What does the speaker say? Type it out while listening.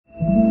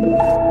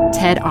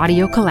TED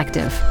Audio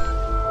Collective.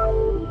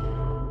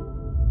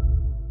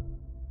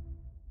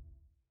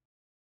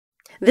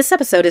 This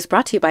episode is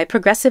brought to you by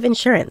Progressive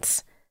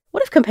Insurance.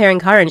 What if comparing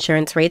car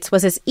insurance rates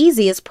was as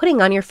easy as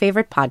putting on your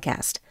favorite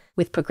podcast?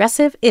 With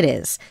Progressive, it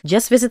is.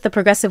 Just visit the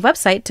Progressive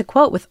website to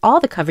quote with all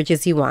the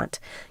coverages you want.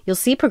 You'll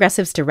see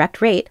Progressive's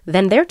direct rate,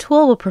 then their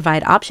tool will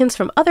provide options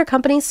from other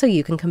companies so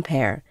you can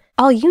compare.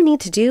 All you need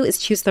to do is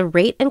choose the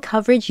rate and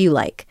coverage you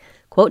like.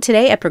 Quote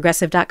today at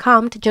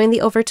Progressive.com to join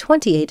the over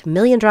 28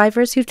 million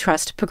drivers who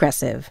trust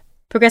Progressive.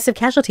 Progressive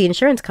Casualty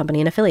Insurance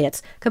Company and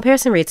Affiliates.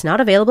 Comparison rates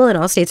not available in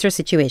all states or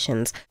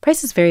situations.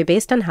 Prices vary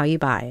based on how you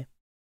buy.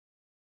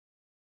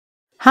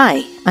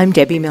 Hi, I'm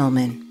Debbie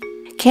Millman.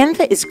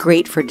 Canva is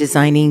great for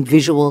designing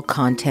visual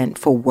content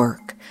for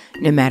work,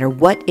 no matter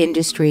what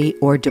industry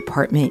or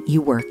department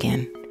you work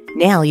in.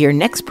 Nail your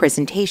next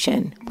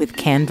presentation with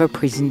Canva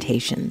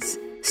Presentations.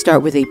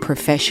 Start with a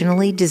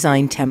professionally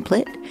designed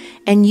template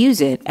and use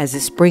it as a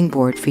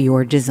springboard for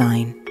your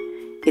design.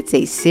 It's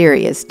a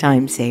serious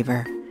time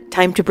saver.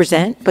 Time to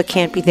present but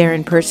can't be there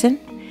in person?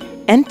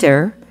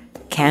 Enter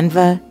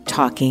Canva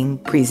Talking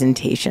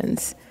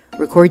Presentations.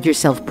 Record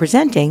yourself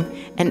presenting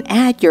and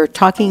add your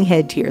talking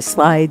head to your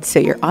slides so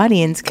your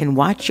audience can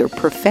watch your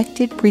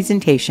perfected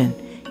presentation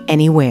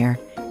anywhere,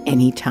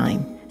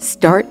 anytime.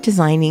 Start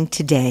designing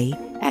today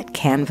at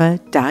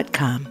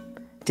canva.com.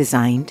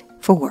 Designed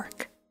for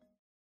work.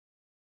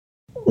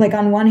 Like,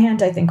 on one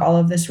hand, I think all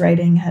of this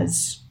writing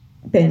has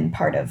been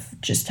part of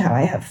just how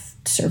I have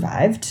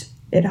survived.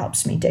 It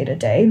helps me day to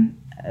day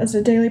as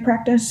a daily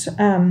practice.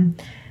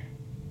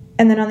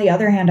 And then on the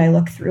other hand, I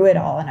look through it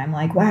all and I'm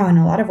like, wow, in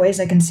a lot of ways,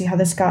 I can see how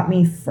this got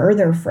me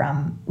further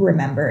from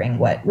remembering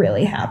what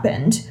really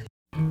happened.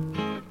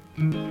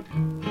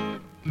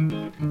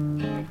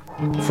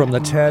 From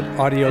the TED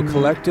Audio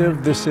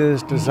Collective, this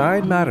is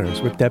Design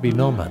Matters with Debbie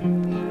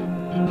Millman.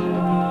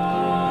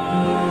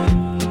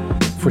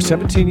 For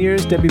 17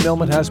 years, Debbie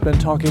Millman has been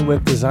talking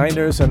with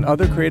designers and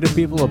other creative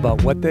people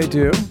about what they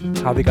do,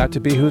 how they got to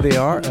be who they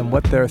are, and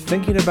what they're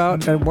thinking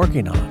about and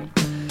working on.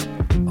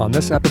 On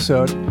this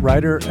episode,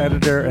 writer,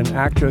 editor, and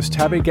actress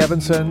Tavi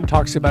Gevinson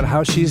talks about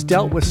how she's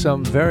dealt with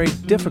some very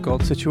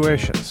difficult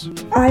situations.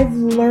 I've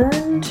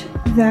learned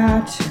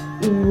that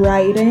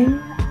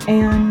writing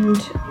and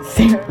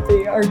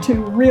therapy are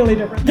two really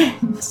different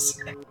things.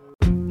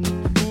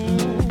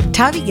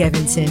 Tavi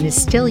Gevinson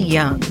is still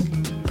young,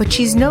 but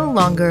she's no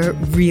longer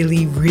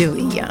really,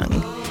 really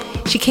young.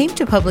 She came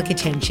to public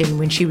attention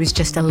when she was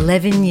just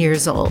 11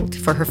 years old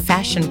for her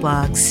fashion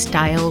blog,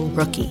 Style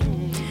Rookie.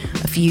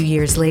 A few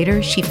years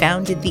later, she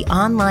founded the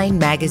online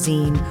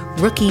magazine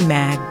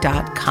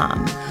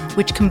RookieMag.com,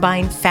 which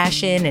combined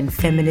fashion and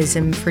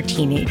feminism for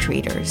teenage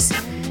readers.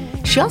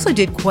 She also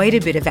did quite a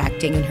bit of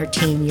acting in her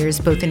teen years,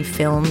 both in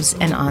films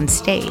and on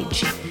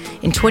stage.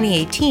 In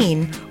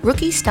 2018,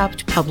 Rookie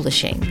stopped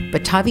publishing,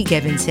 but Tavi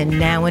Gevinson,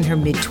 now in her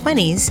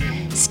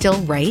mid-20s,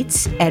 still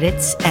writes,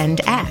 edits,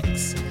 and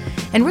acts.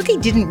 And Rookie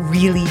didn't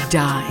really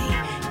die.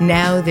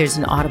 Now there's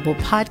an Audible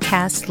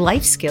podcast,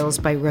 Life Skills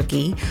by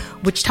Rookie,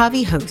 which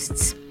Tavi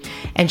hosts.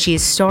 And she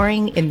is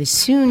starring in the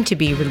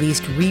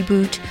soon-to-be-released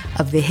reboot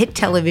of the hit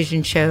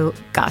television show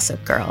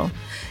Gossip Girl.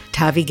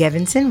 Tavi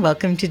Gevinson,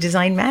 welcome to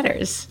Design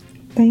Matters.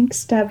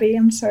 Thanks, Debbie.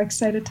 I'm so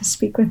excited to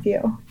speak with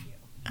you.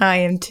 I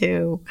am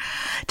too.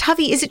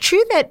 Tavi, is it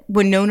true that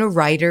Winona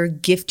Ryder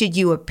gifted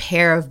you a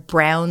pair of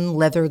brown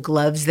leather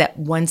gloves that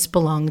once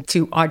belonged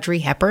to Audrey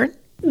Hepburn?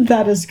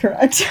 That is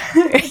correct.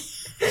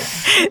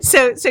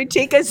 So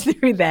take us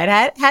through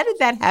that. How did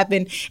that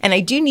happen? And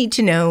I do need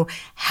to know,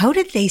 how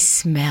did they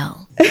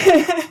smell?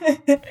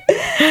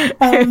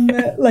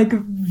 Like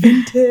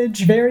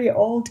vintage, very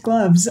old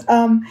gloves.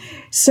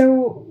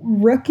 So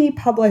Rookie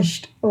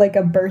published like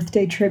a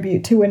birthday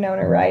tribute to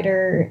Winona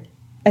Ryder,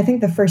 I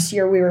think the first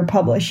year we were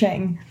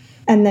publishing.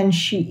 And then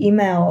she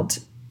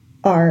emailed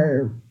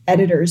our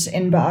editor's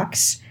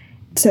inbox,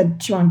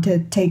 said she wanted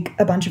to take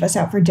a bunch of us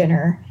out for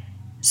dinner.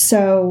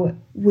 So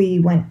we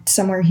went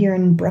somewhere here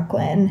in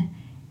Brooklyn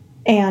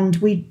and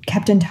we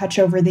kept in touch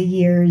over the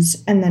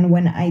years. And then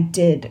when I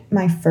did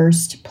my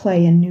first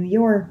play in New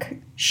York,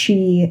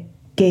 she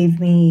gave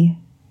them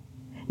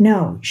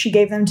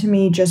to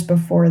me just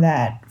before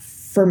that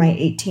for my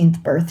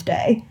 18th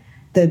birthday.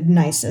 The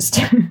nicest,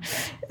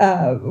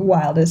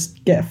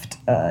 wildest gift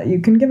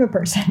you can give a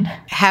person.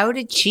 How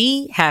did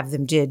she have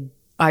them? Did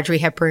Audrey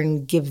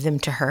Hepburn give them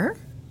to her?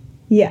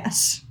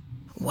 Yes.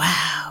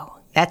 Wow.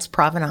 That's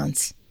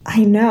provenance.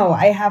 I know.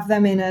 I have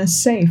them in a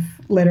safe,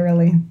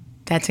 literally.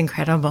 That's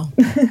incredible.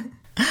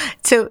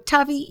 So,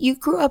 Tavi, you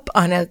grew up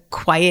on a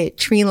quiet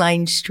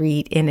tree-lined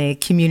street in a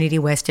community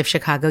west of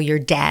Chicago. Your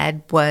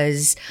dad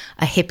was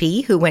a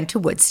hippie who went to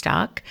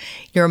Woodstock.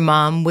 Your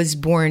mom was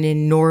born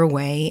in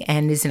Norway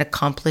and is an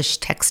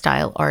accomplished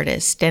textile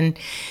artist. And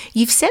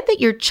you've said that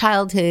your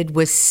childhood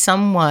was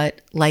somewhat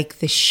like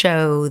the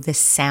show The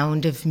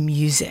Sound of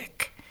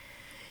Music.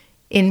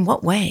 In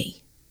what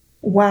way?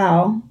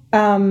 Wow.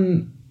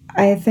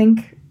 I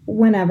think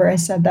whenever I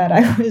said that,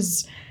 I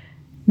was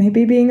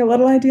maybe being a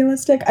little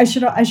idealistic. I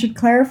should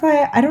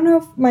clarify. I don't know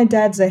if my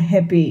dad's a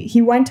hippie.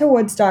 He went to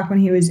Woodstock when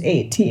he was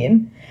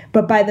 18,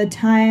 but by the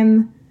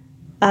time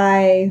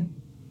I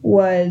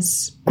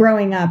was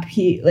growing up,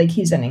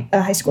 he's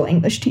a high school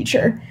English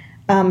teacher,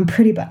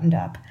 pretty buttoned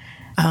up.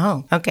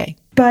 Oh, okay.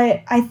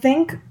 But I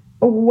think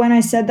when I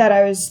said that,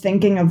 I was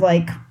thinking of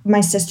like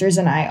my sisters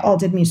and I all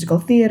did musical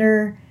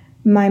theater.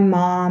 My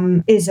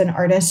mom is an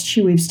artist.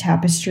 She weaves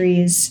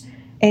tapestries.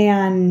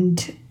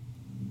 And,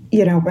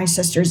 you know, my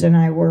sisters and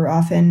I were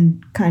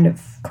often kind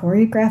of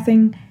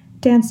choreographing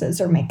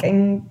dances or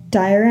making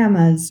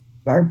dioramas.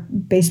 Our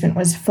basement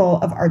was full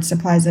of art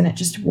supplies, and it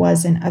just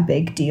wasn't a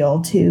big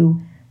deal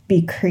to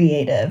be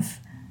creative.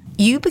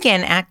 You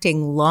began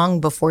acting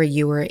long before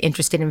you were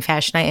interested in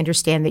fashion. I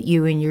understand that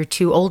you and your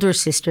two older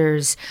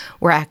sisters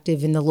were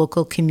active in the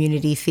local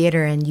community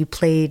theater, and you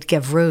played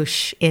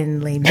Gavroche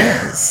in Les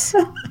Mis.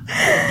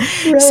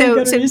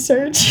 Really good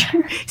research.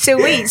 So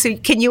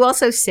can you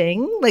also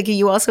sing? Like, are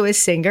you also a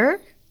singer?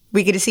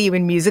 We get to see you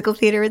in musical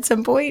theater at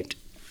some point?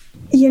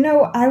 You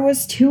know, I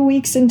was 2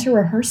 weeks into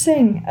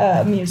rehearsing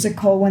a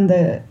musical when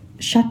the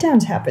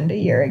shutdowns happened a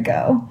year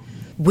ago.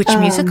 Which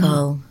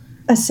musical?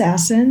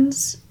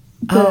 Assassins.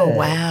 Oh,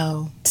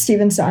 wow.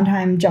 Stephen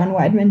Sondheim, John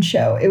Weidman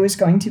show. It was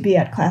going to be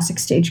at Classic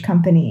Stage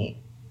Company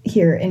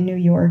here in New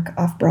York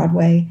off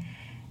Broadway.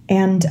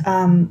 And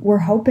we're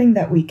hoping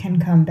that we can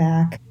come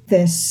back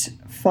this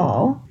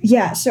fall.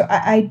 Yeah, so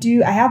I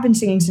have been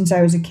singing since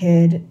I was a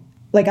kid.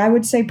 Like, I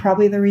would say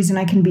probably the reason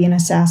I can be in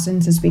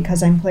Assassins is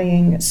because I'm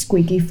playing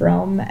Squeaky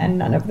Frome and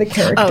none of the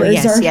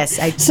characters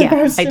I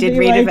did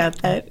read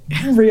about that.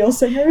 Real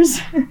singers.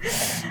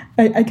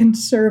 I can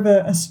serve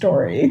a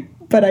story,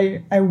 but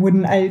I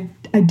wouldn't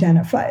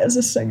identify as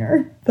a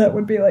singer. That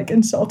would be like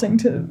insulting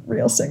to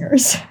real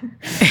singers.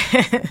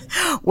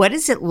 What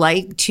is it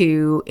like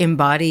to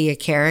embody a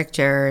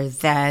character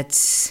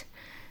that's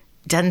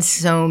done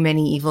so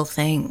many evil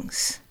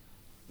things?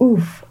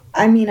 Oof.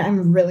 I mean,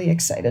 I'm really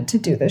excited to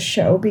do this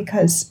show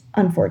because,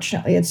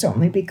 unfortunately, it's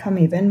only become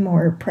even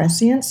more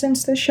prescient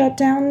since the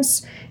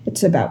shutdowns.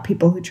 It's about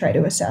people who try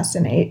to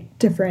assassinate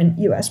different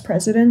U.S.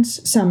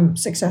 presidents, some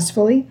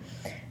successfully,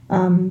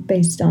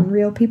 based on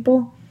real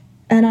people.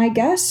 And I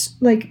guess,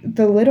 like,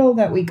 the little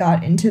that we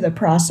got into the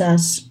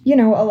process, you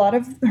know, a lot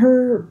of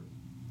her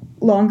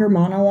longer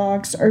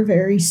monologues are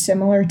very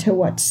similar to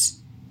what's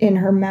in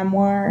her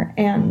memoir,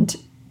 and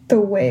the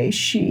way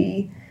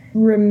she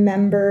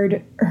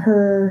remembered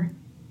her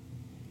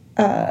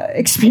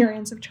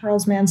experience of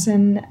Charles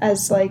Manson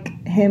as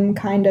like him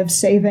kind of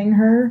saving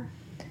her.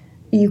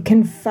 You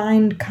can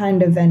find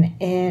kind of an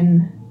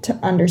in to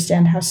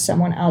understand how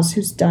someone else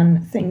who's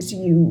done things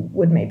you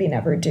would maybe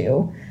never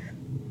do,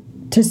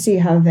 to see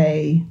how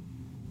they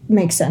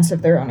make sense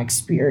of their own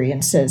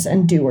experiences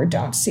and do or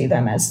don't see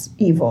them as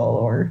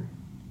evil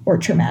or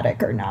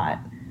traumatic or not.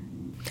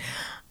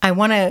 I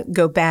want to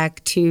go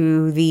back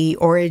to the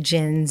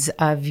origins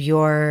of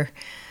your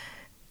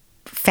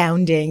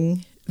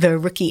founding the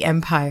Rookie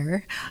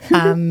Empire.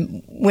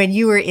 When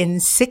you were in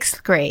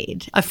 6th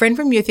grade, a friend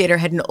from your theater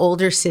had an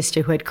older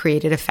sister who had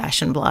created a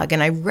fashion blog.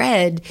 And I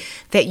read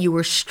that you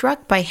were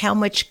struck by how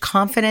much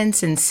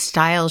confidence and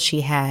style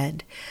she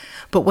had.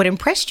 But what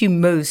impressed you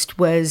most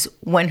was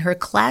when her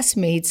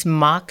classmates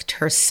mocked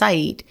her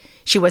site,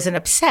 she wasn't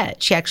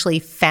upset. She actually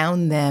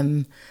found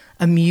them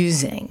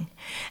amusing.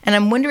 And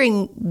I'm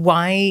wondering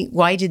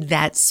why did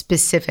that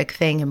specific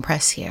thing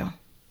impress you?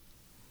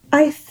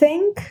 I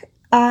think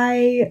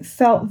I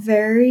felt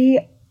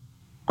very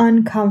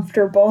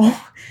uncomfortable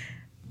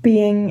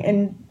being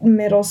in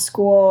middle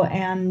school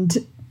and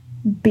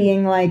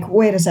being like,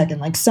 wait a second,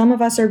 like some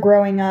of us are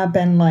growing up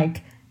and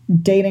like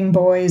dating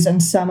boys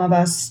and some of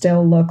us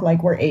still look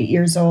like we're 8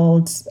 years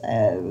old.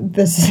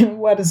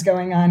 What is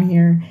going on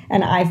here?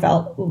 And I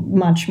felt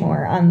much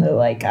more on the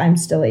like, I'm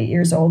still 8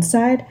 years old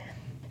side.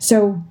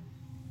 So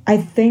I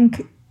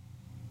think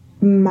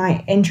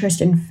my interest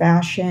in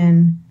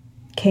fashion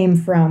came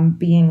from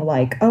being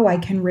like, oh, I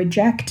can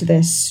reject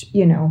this,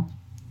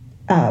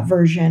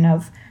 version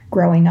of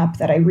growing up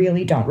that I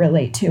really don't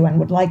relate to and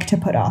would like to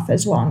put off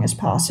as long as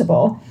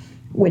possible,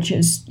 which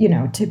is,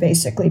 to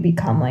basically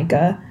become like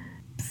a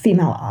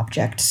female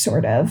object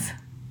sort of.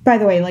 By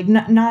the way, like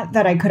not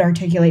that I could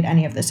articulate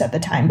any of this at the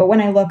time, but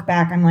when I look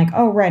back, I'm like,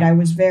 oh, right, I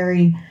was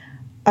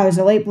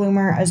a late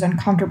bloomer. I was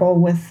uncomfortable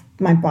with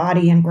my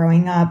body and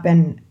growing up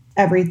and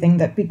everything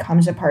that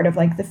becomes a part of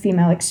like the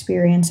female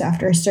experience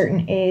after a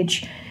certain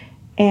age.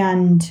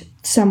 And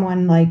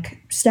someone like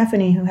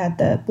Stephanie, who had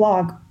the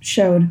blog,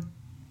 showed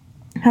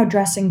how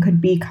dressing could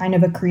be kind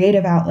of a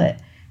creative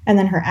outlet. And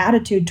then her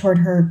attitude toward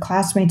her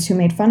classmates who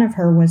made fun of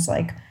her was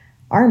like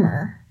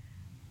armor.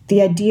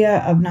 The idea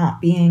of not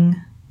being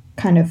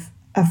kind of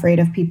afraid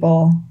of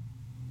people,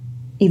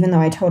 even though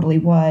I totally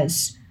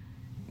was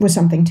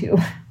something to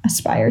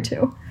aspire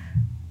to.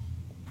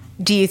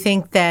 Do you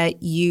think that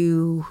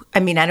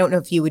I don't know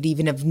if you would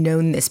even have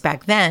known this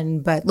back then,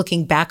 but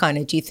looking back on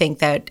it, do you think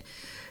that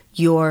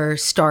your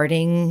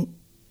starting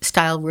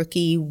Style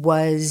Rookie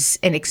was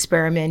an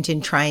experiment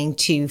in trying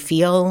to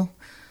feel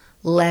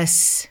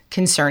less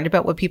concerned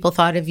about what people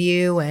thought of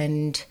you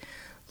and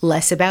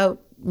less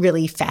about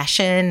really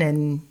fashion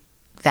and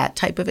that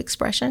type of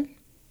expression?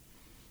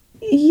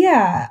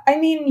 Yeah, I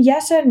mean,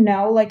 yes and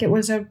no. Like, it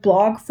was a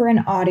blog for an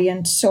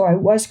audience, so I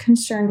was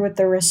concerned with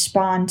the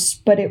response,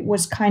 but it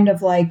was kind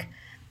of like,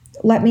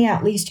 let me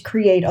at least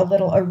create a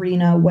little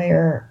arena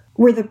where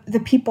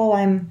the people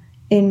I'm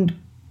in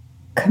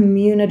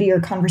community or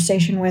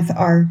conversation with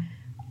are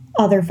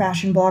other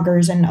fashion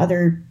bloggers and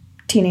other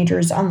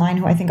teenagers online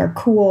who I think are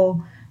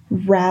cool,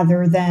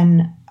 rather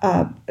than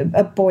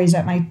boys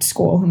at my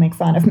school who make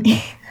fun of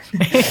me.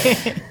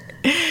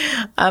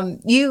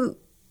 You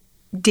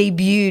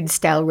debuted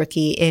Style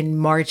Rookie in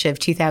March of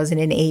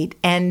 2008.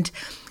 And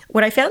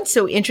what I found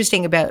so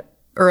interesting about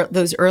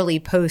those early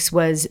posts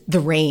was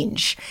the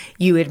range.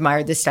 You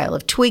admired the style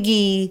of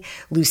Twiggy,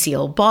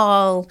 Lucille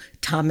Ball,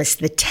 Thomas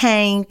the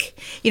Tank.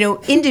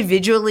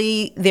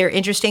 Individually, they're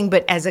interesting,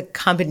 but as a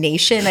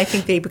combination, I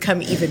think they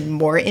become even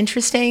more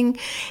interesting.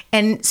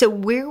 And so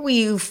where were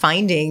you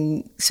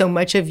finding so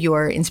much of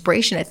your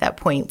inspiration at that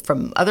point?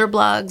 From other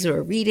blogs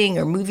or reading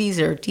or movies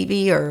or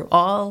TV or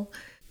all?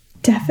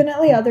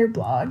 Definitely other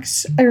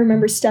blogs. I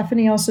remember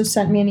Stephanie also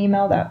sent me an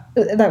email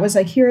that was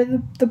like, here are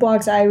the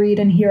blogs I read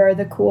and here are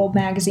the cool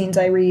magazines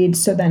I read.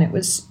 So then it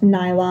was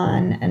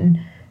Nylon and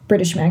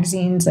British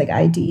magazines like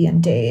ID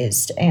and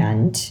Dazed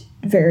and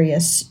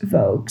various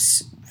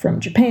Vogues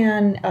from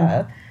Japan,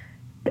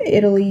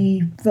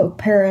 Italy, Vogue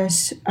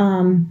Paris,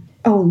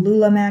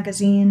 Lula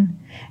magazine.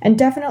 And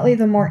definitely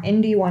the more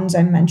indie ones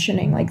I'm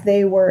mentioning, like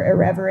they were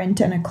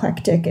irreverent and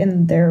eclectic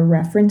in their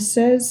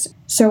references.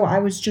 So I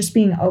was just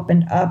being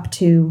opened up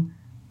to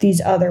these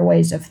other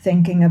ways of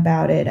thinking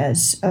about it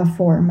as a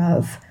form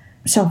of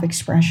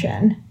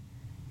self-expression.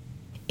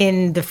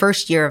 In the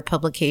first year of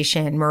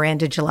publication,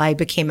 Miranda July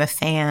became a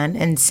fan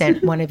and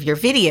sent one of your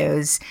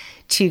videos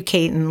to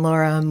Kate and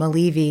Laura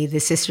Malevi, the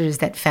sisters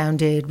that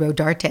founded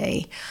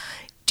Rodarte.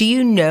 Do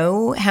you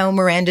know how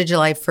Miranda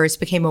July first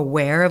became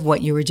aware of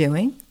what you were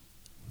doing?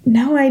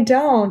 No, I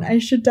don't. I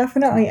should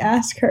definitely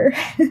ask her.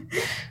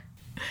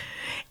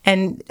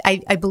 And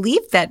I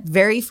believe that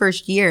very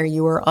first year,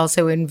 you were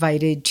also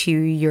invited to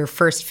your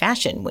first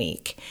fashion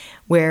week,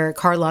 where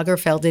Karl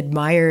Lagerfeld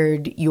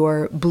admired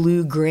your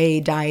blue-gray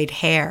dyed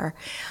hair.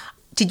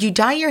 Did you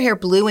dye your hair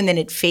blue and then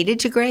it faded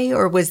to gray,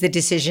 or was the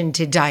decision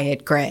to dye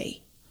it gray?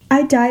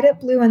 I dyed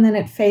it blue and then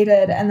it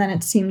faded, and then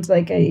it seemed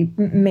like a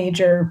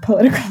major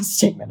political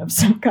statement of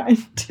some kind.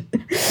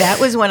 That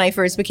was when I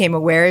first became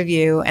aware of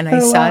you, and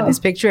I saw this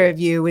picture of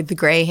you with the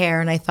gray hair,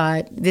 and I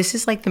thought, this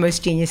is like the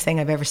most genius thing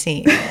I've ever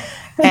seen.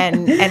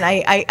 and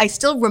I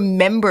still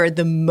remember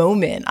the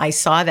moment I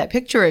saw that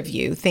picture of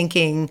you,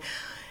 thinking,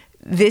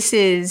 this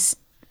is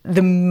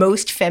the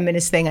most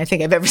feminist thing I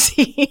think I've ever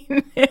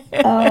seen.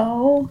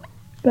 Oh,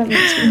 that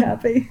makes me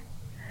happy.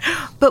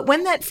 But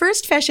when that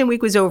first fashion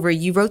week was over,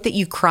 you wrote that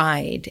you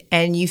cried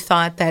and you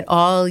thought that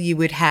all you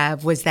would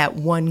have was that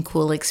one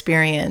cool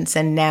experience.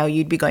 And now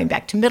you'd be going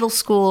back to middle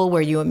school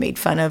where you were made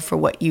fun of for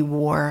what you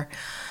wore.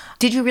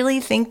 Did you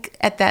really think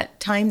at that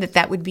time that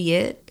that would be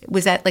it?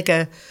 Was that like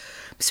a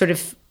sort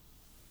of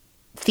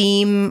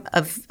theme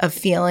of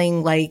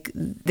feeling like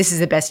this is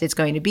the best it's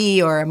going to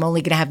be, or I'm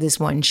only going to have this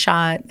one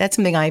shot? That's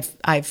something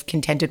I've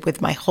contended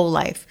with my whole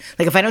life.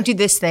 Like, if I don't do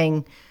this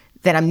thing,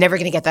 then I'm never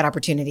going to get that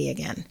opportunity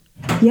again.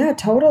 Yeah,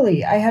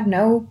 totally. I had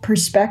no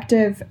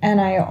perspective. And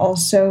I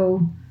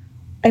also,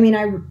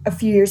 a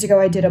few years ago,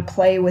 I did a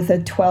play with a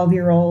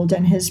 12-year-old,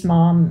 and his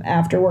mom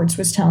afterwards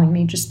was telling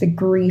me just the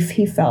grief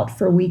he felt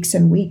for weeks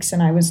and weeks.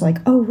 And I was like,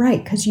 oh,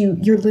 right, because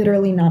you're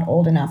literally not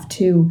old enough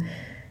to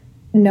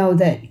know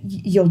that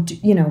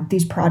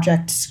these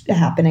projects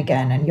happen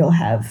again and you'll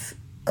have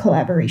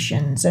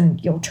collaborations and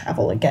you'll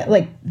travel again.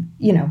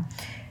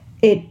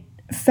 It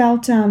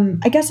felt,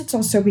 I guess it's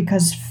also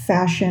because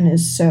fashion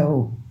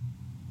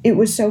it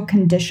was so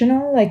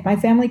conditional. Like, my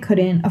family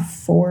couldn't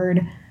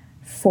afford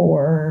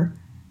for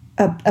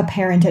a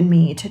parent and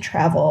me to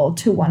travel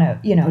to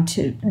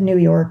to New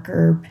York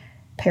or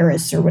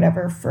Paris or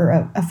whatever for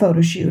a photo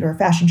shoot or a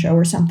fashion show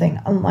or something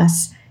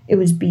unless it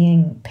was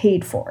being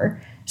paid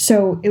for.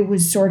 So it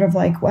was sort of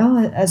like, well,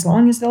 as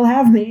long as they'll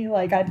have me,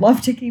 like, I'd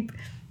love to keep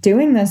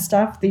doing this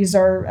stuff. These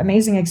are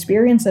amazing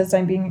experiences.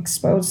 I'm being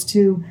exposed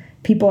to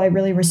people I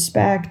really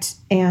respect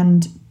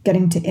and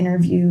getting to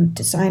interview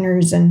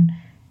designers and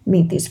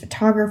meet these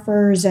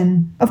photographers.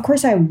 And of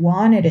course, I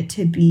wanted it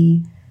to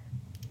be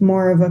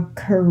more of a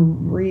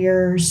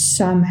career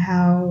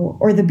somehow,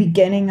 or the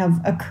beginning of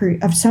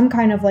of some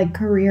kind of like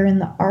career in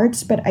the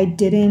arts, but I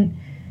didn't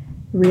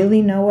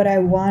really know what I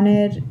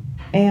wanted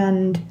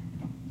and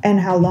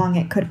how long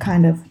it could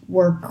kind of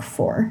work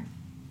for.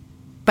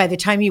 By the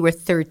time you were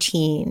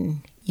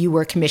 13, you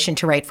were commissioned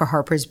to write for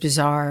Harper's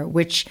Bazaar,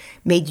 which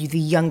made you the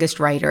youngest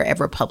writer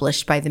ever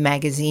published by the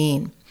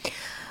magazine.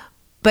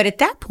 But at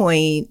that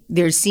point,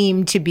 there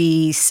seemed to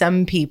be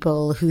some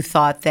people who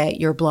thought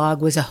that your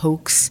blog was a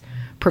hoax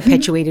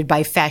perpetuated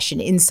by fashion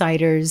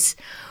insiders,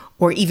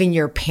 or even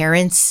your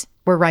parents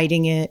were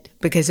writing it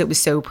because it was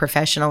so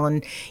professional,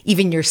 and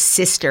even your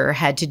sister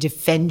had to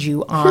defend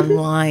you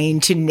online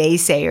to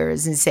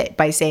naysayers and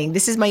by saying,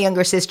 this is my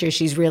younger sister,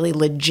 she's really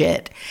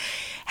legit.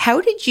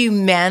 How did you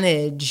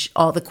manage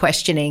all the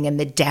questioning and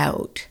the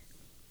doubt?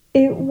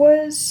 It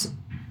was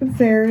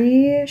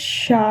very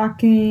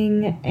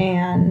shocking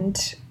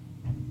and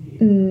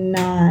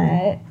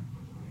not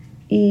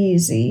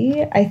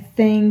easy. I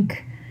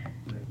think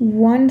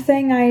one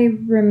thing I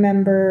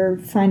remember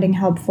finding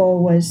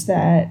helpful was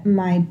that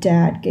my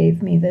dad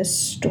gave me this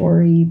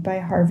story by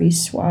Harvey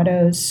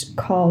Swados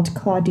called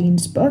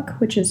Claudine's Book,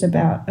 which is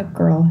about a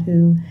girl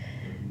who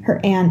her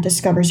aunt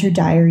discovers her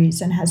diaries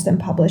and has them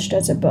published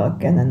as a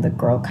book, and then the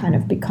girl kind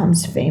of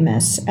becomes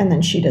famous, and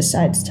then she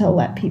decides to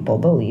let people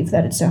believe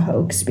that it's a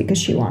hoax because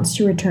she wants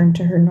to return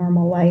to her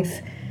normal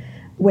life,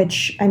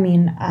 which, I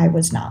mean, I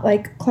was not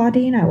like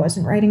Claudine. I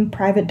wasn't writing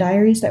private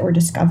diaries that were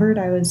discovered.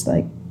 I was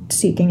like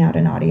seeking out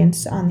an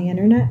audience on the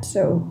internet,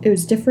 so it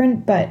was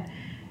different, but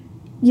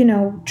you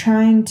know,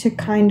 trying to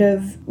kind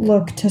of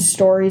look to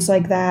stories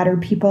like that or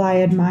people I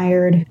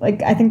admired.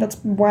 Like, I think that's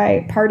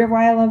part of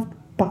why I love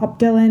Bob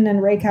Dylan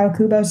and Ray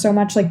Kawakubo so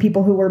much, like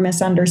people who were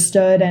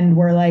misunderstood and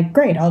were like,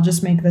 great, I'll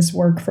just make this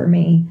work for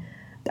me.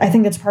 I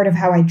think it's part of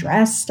how I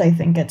dressed. I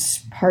think it's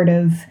part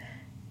of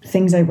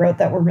things I wrote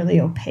that were really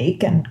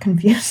opaque and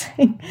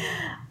confusing.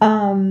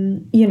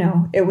 You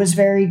know, it was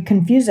very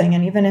confusing.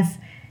 And even if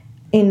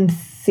in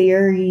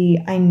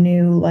theory I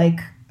knew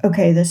like,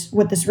 okay,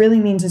 what this really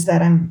means is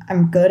that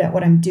I'm good at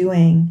what I'm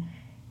doing,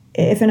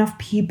 if enough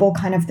people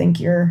kind of think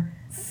you're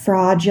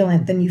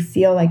fraudulent, then you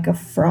feel like a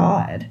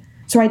fraud.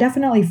 So I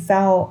definitely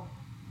felt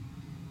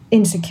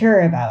insecure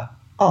about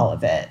all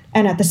of it.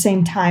 And at the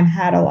same time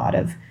had a lot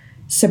of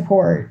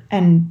support.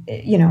 And,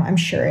 you know, I'm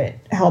sure it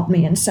helped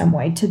me in some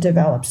way to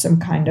develop some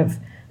kind of,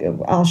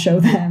 I'll show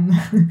them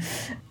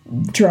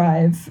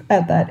drive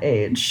at that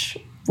age,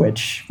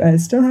 which I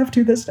still have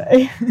to this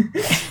day.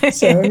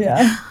 So,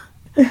 yeah.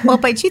 Well,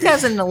 by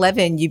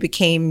 2011, you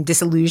became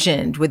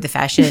disillusioned with the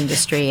fashion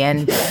industry,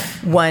 and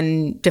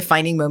one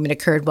defining moment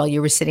occurred while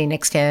you were sitting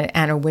next to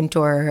Anna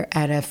Wintour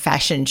at a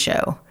fashion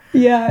show.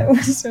 Yeah, it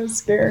was so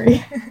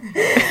scary.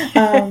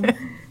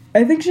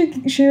 I think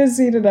she was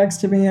seated next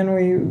to me, and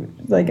we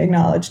like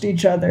acknowledged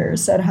each other,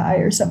 said hi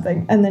or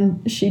something, and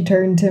then she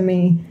turned to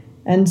me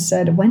and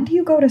said, "When do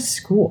you go to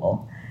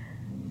school?"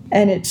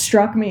 And it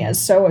struck me as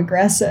so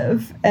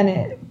aggressive, and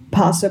it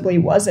possibly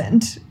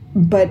wasn't,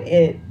 but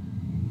it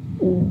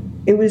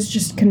was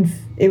just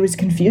it was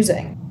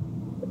confusing.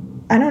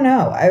 I don't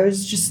know. I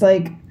was just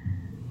like,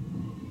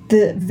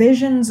 the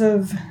visions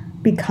of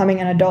becoming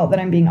an adult that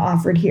I'm being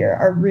offered here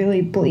are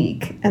really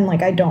bleak, and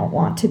like I don't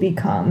want to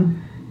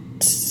become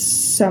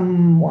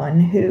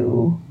someone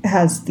who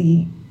has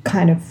the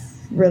kind of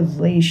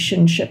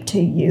relationship to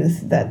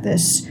youth that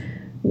this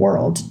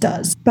world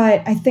does.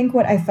 But I think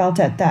what I felt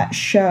at that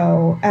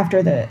show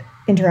after the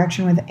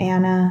interaction with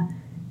Anna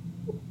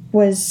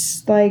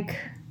was like,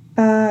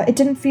 it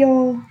didn't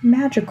feel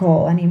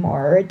magical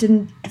anymore. It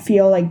didn't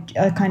feel like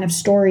a kind of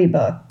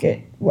storybook.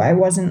 I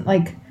wasn't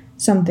like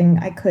something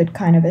I could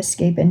kind of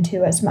escape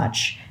into as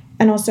much.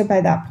 And also by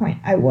that point,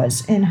 I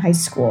was in high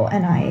school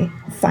and I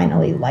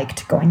finally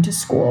liked going to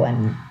school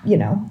and, you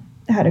know,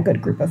 had a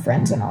good group of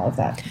friends and all of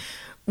that.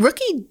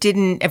 Rookie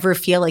didn't ever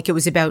feel like it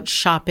was about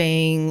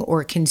shopping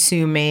or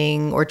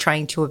consuming or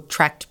trying to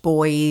attract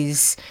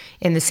boys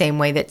in the same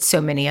way that so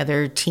many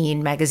other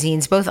teen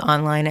magazines, both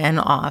online and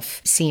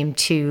off, seem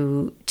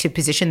to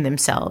position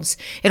themselves.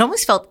 It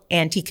almost felt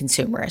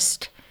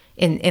anti-consumerist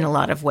in a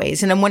lot of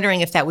ways. And I'm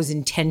wondering if that was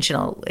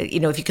intentional, you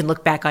know, if you can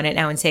look back on it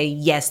now and say,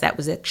 yes, that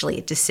was actually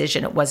a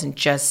decision. It wasn't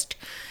just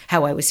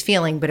how I was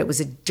feeling, but it was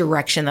a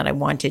direction that I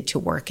wanted to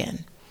work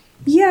in.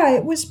 Yeah,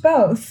 it was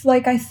both.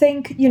 Like, I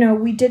think, you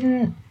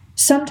know,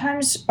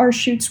 sometimes our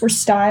shoots were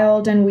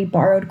styled and we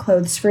borrowed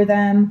clothes for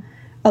them.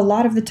 A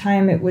lot of the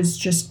time it was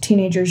just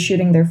teenagers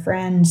shooting their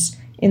friends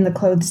in the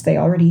clothes they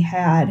already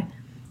had.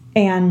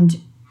 And,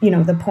 you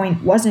know, the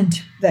point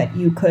wasn't that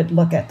you could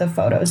look at the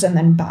photos and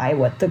then buy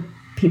what the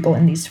people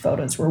in these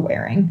photos were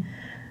wearing.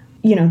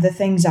 You know, the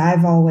things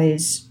I've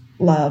always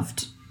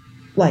loved,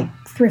 like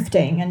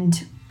thrifting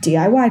and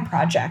DIY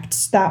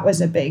projects, that was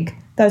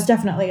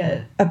definitely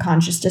a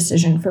conscious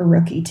decision for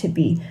Rookie to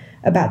be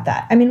about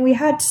that. I mean, we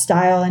had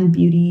style and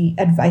beauty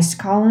advice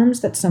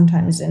columns that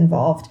sometimes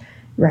involved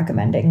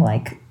recommending,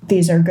 like,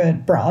 these are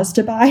good bras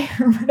to buy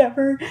or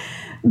whatever.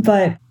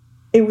 But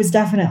it was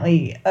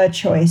definitely a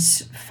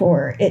choice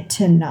for it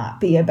to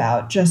not be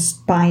about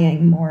just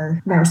buying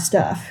more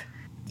stuff.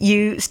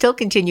 You still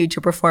continued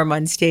to perform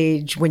on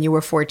stage. When you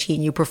were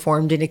 14, you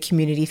performed in a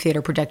community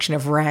theater production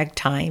of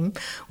Ragtime,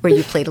 where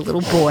you played a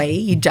little boy.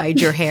 You dyed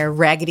your hair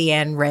Raggedy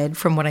Ann red,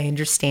 from what I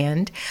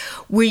understand.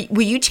 Were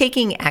you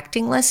taking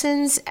acting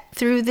lessons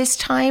through this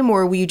time,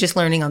 or were you just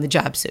learning on the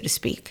job, so to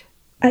speak?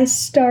 I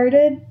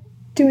started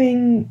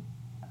doing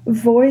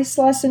voice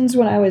lessons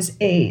when I was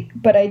 8,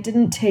 but I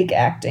didn't take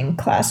acting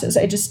classes.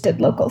 I just did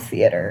local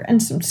theater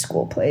and some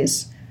school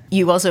plays.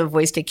 You also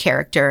voiced a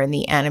character in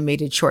the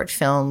animated short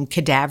film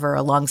Cadaver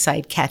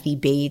alongside Kathy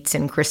Bates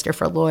and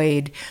Christopher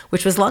Lloyd,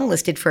 which was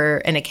longlisted for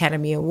an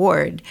Academy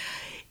Award.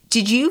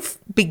 Did you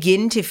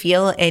begin to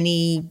feel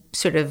any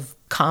sort of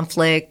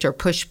conflict or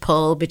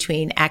push-pull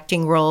between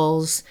acting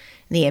roles,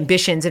 the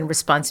ambitions and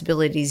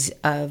responsibilities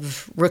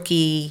of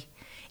Rookie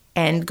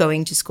and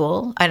going to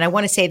school? And I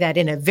want to say that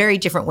in a very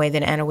different way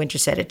than Anna Wintour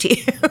said it to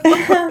you.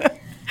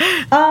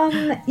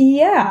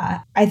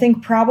 Yeah, I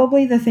think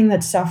probably the thing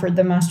that suffered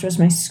the most was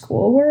my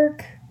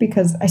schoolwork,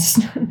 because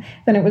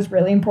then it was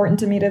really important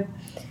to me to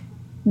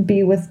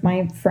be with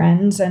my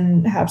friends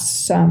and have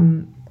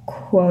some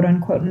quote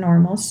unquote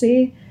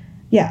normalcy.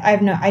 Yeah,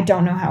 I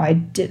don't know how I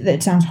did.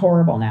 It sounds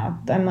horrible now.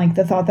 I'm like,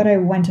 the thought that I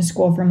went to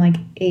school from like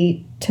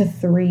 8 to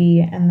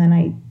 3 and then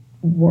I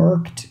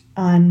worked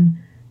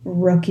on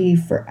Rookie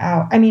for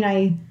hours. I mean,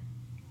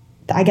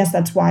 I guess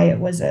that's why it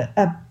was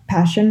a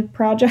passion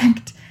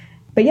project.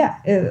 But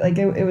yeah,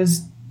 it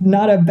was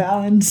not a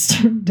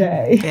balanced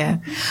day. Yeah.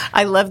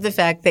 I love the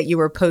fact that you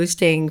were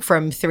posting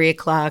from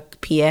 3:00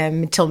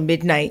 p.m. till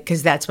midnight,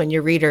 because that's when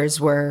your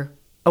readers were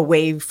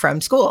away from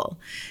school.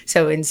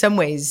 So in some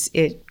ways,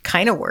 it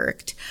kind of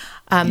worked.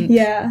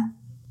 Yeah.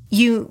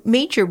 You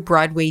made your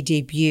Broadway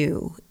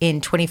debut in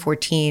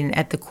 2014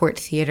 at the Court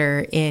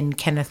Theater in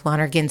Kenneth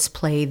Lonergan's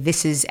play,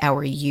 This Is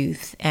Our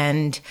Youth.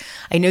 And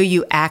I know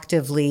you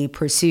actively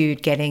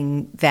pursued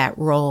getting that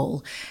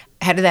role.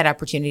 How did that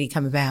opportunity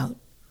come about?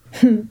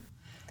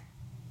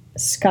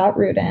 Scott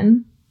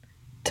Rudin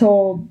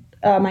told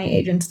my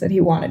agents that he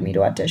wanted me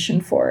to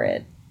audition for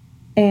it.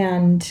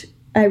 And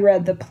I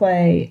read the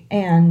play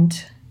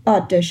and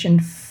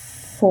auditioned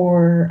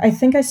for, I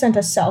think I sent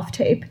a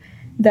self-tape.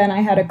 Then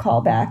I had a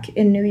call back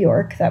in New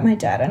York that my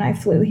dad and I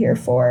flew here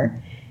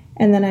for.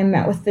 And then I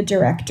met with the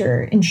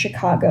director in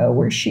Chicago,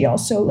 where she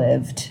also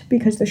lived,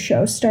 because the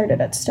show started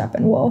at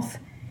Steppenwolf.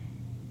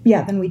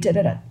 Yeah, then we did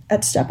it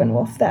at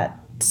Steppenwolf that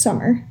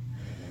summer.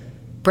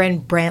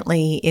 Bren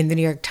Brantley in the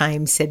New York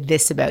Times said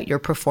this about your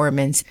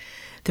performance: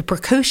 the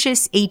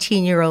precocious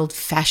 18-year-old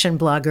fashion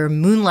blogger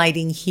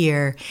moonlighting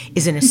here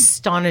is an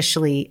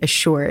astonishingly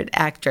assured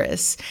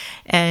actress.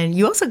 And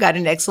you also got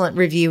an excellent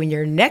review in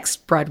your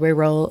next Broadway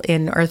role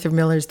in Arthur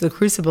Miller's The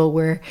Crucible,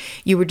 where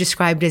you were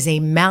described as a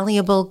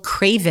malleable,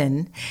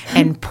 craven,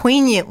 and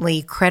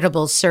poignantly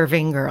credible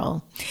serving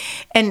girl.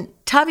 And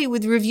Tavi,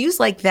 with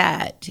reviews like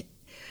that,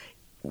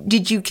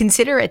 did you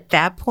consider at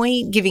that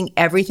point giving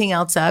everything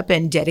else up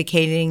and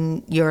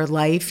dedicating your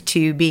life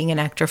to being an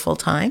actor full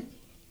time?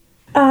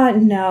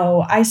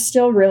 No, I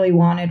still really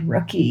wanted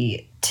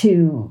Rookie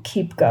to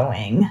keep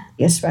going,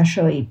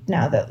 especially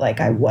now that like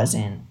I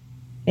wasn't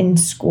in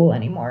school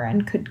anymore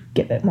and could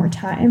give it more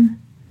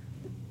time.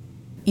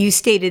 You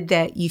stated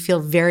that you feel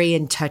very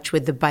in touch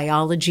with the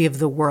biology of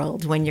the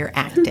world when you're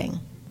acting.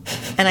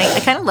 And I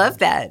kind of love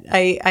that.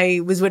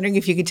 I was wondering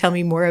if you could tell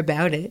me more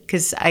about it,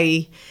 because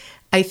I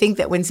think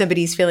that when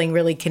somebody's feeling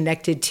really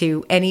connected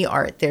to any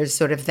art, there's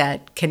sort of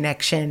that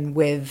connection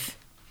with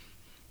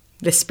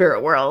the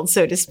spirit world,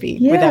 so to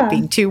speak, without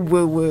being too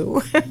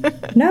woo-woo.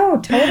 No,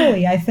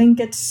 totally. I think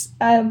it's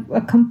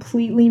a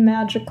completely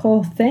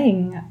magical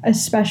thing,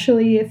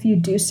 especially if you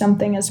do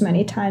something as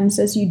many times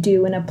as you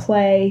do in a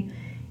play.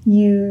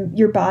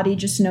 Your body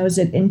just knows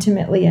it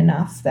intimately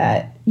enough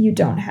that you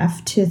don't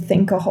have to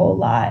think a whole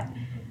lot.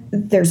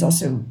 There's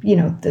also,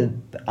 the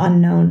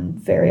unknown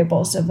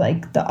variables of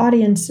like the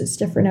audience is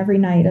different every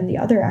night and the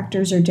other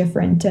actors are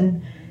different,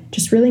 and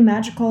just really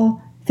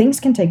magical things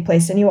can take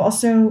place. And you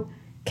also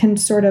can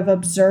sort of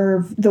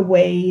observe the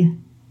way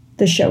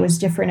the show is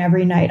different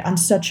every night on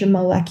such a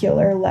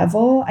molecular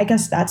level. I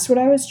guess that's what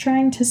I was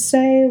trying to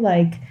say.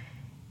 Like,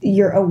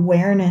 your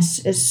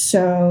awareness is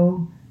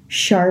so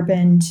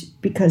sharpened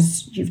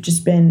because you've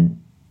just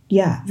been,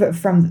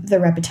 from the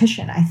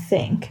repetition, I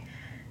think.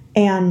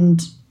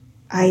 And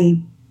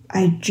I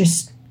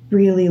just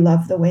really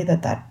love the way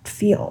that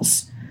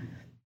feels.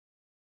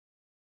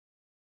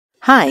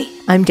 Hi,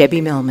 I'm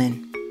Debbie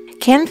Millman.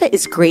 Canva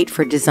is great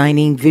for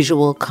designing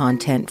visual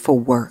content for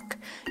work,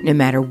 no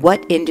matter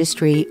what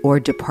industry or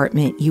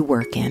department you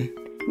work in.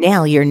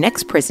 Nail your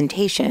next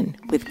presentation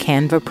with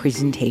Canva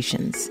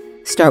Presentations.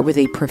 Start with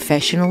a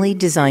professionally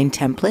designed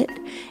template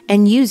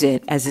and use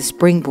it as a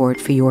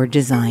springboard for your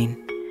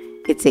design.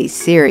 It's a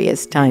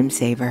serious time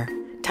saver.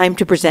 Time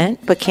to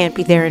present but can't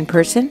be there in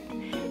person?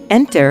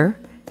 Enter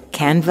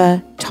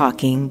Canva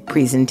Talking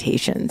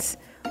Presentations.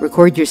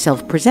 Record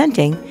yourself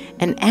presenting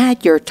and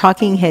add your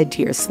talking head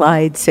to your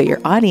slides so your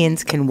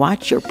audience can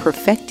watch your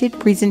perfected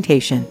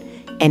presentation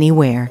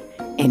anywhere,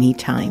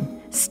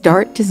 anytime.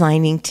 Start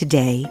designing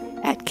today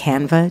at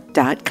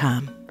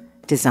canva.com.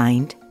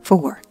 Designed for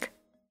work.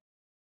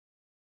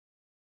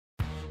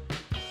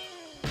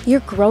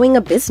 You're growing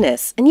a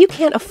business and you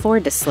can't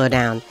afford to slow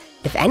down.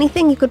 If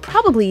anything, you could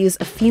probably use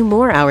a few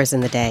more hours in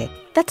the day.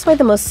 That's why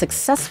the most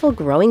successful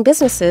growing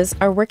businesses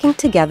are working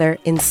together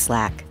in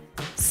Slack.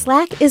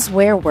 Slack is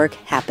where work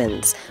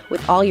happens,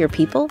 with all your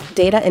people,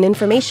 data, and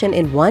information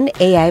in one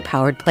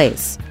AI-powered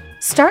place.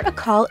 Start a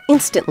call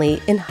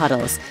instantly in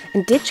huddles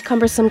and ditch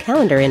cumbersome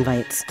calendar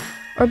invites.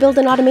 or build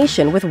an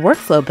automation with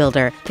Workflow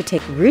Builder to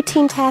take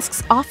routine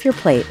tasks off your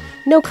plate.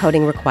 No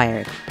coding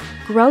required.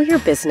 Grow your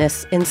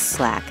business in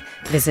Slack.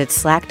 Visit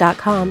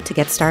slack.com to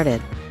get started.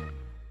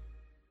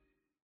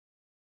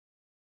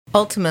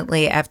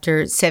 Ultimately,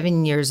 after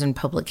 7 years in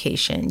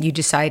publication, you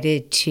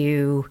decided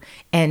to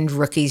end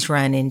Rookie's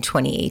run in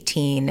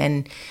 2018,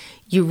 and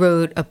you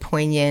wrote a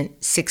poignant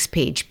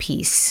 6-page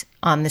piece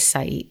on the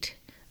site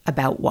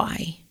about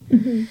why.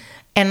 Mm-hmm.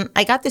 And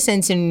I got the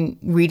sense in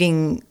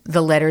reading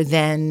the letter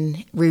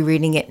then,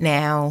 rereading it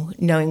now,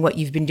 knowing what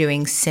you've been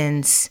doing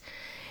since,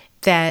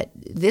 that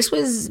this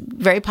was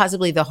very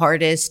possibly the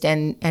hardest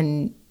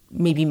and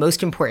maybe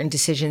most important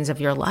decisions of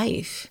your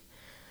life.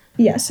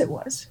 Yes, it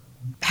was.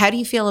 How do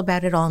you feel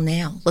about it all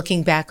now?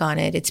 Looking back on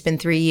it, it's been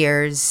 3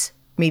 years,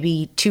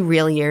 maybe 2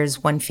 real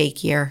years, 1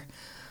 fake year,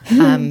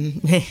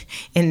 in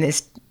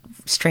this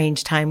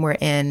strange time we're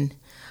in.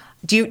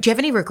 Do you have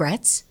any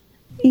regrets?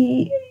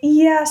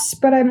 Yes,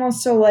 but I'm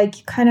also like,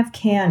 you kind of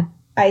can't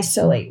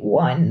isolate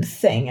one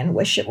thing and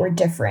wish it were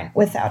different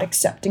without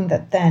accepting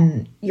that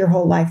then your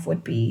whole life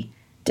would be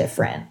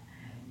different.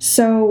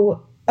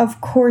 So, of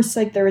course,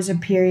 like there was a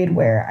period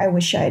where I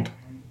wish I'd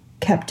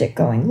kept it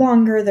going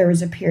longer. There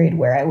was a period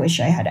where I wish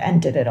I had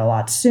ended it a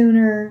lot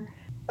sooner.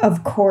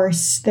 Of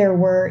course, there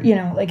were,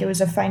 like it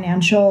was a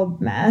financial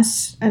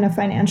mess and a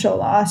financial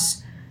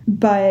loss.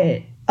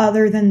 But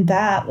other than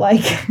that,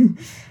 like,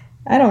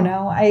 I don't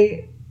know,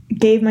 I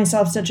gave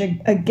myself such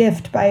a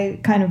gift by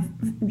kind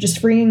of just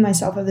freeing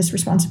myself of this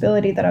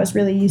responsibility that I was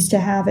really used to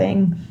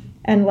having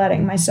and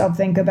letting myself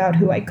think about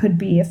who I could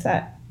be if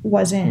that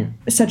wasn't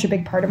such a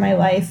big part of my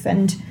life.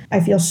 And I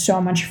feel so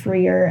much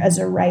freer as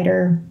a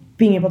writer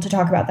being able to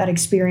talk about that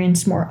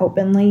experience more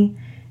openly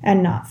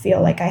and not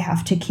feel like I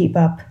have to keep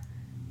up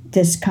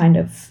this kind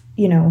of,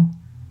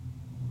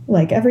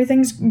 like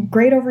everything's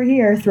great over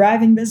here,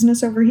 thriving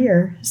business over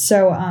here.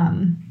 So,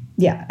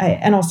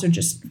 and also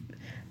just,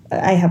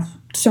 I have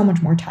so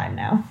much more time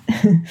now.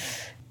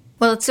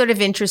 Well, it's sort of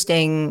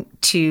interesting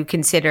to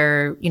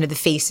consider, the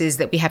faces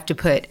that we have to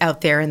put out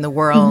there in the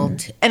world.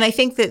 Mm-hmm. And I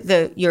think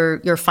that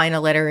your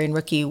final letter in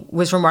Rookie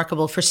was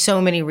remarkable for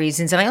so many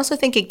reasons. And I also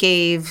think it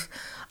gave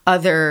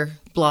other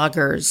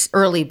bloggers,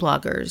 early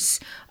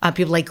bloggers,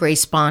 people like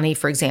Grace Bonney,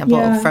 for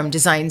example, from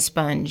Design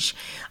Sponge,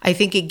 I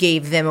think it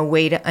gave them a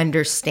way to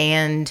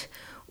understand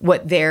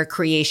what their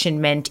creation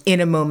meant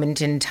in a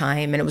moment in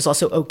time. And it was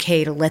also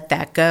okay to let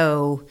that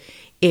go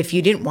if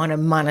you didn't want to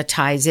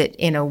monetize it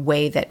in a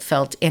way that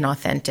felt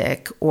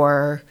inauthentic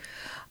or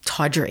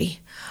tawdry.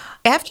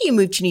 After you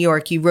moved to New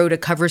York, you wrote a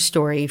cover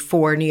story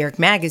for New York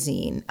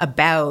Magazine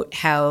about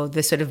how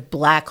the sort of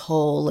black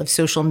hole of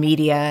social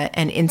media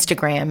and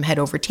Instagram had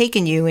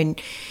overtaken you. And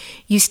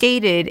you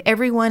stated,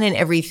 everyone and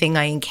everything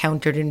I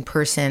encountered in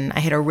person,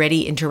 I had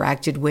already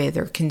interacted with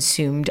or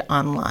consumed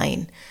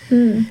online.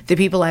 Mm. The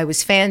people I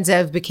was fans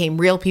of became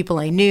real people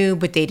I knew,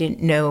 but they didn't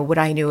know what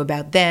I knew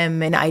about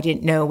them, and I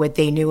didn't know what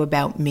they knew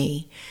about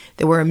me.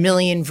 There were a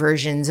million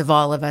versions of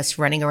all of us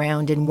running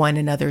around in one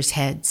another's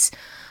heads.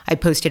 I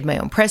posted my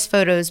own press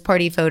photos,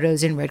 party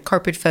photos, and red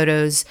carpet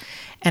photos,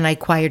 and I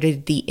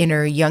quieted the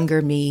inner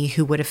younger me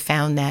who would have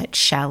found that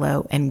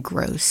shallow and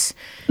gross.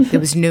 There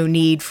was no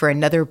need for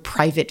another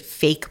private,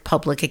 fake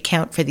public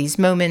account for these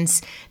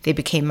moments. They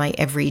became my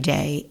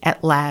everyday.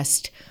 At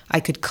last, I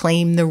could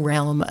claim the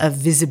realm of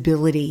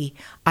visibility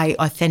I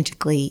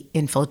authentically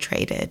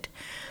infiltrated.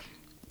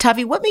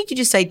 Tavi, what made you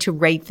decide to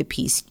write the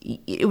piece?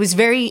 It was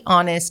very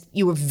honest.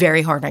 You were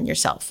very hard on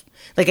yourself.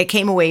 Like, I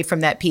came away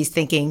from that piece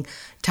thinking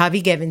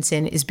Tavi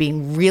Gevinson is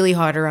being really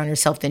harder on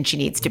herself than she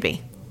needs to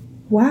be.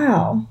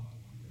 Wow.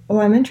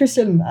 Well, I'm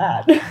interested in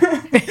that.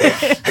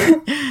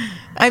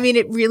 I mean,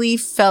 it really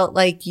felt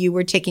like you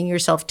were taking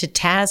yourself to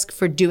task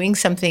for doing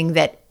something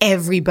that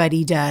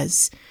everybody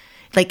does.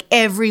 Like,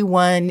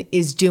 everyone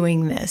is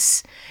doing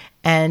this.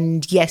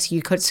 And yes,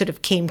 you could sort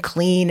of came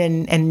clean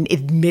and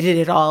admitted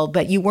it all,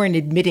 but you weren't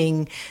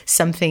admitting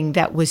something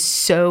that was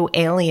so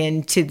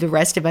alien to the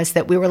rest of us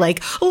that we were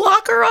like,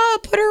 lock her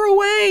up, put her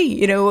away.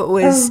 It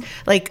was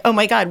like, oh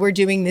my God, we're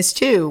doing this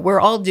too.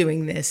 We're all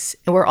doing this.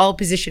 And we're all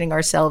positioning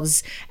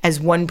ourselves as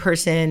one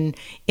person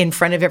in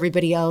front of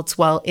everybody else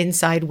while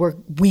inside we're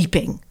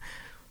weeping.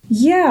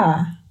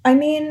 Yeah. I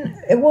mean,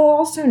 well,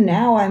 also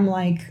now I'm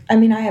like, I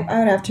would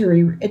have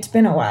to it's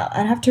been a while.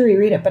 I'd have to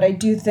reread it, but I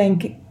do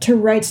think to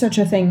write such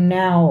a thing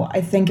now, I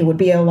think it would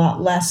be a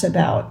lot less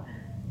about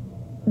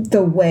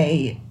the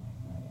way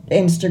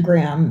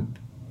Instagram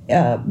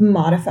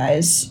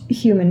modifies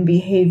human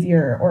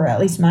behavior, or at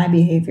least my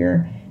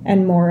behavior,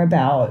 and more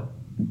about,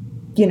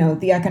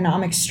 the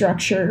economic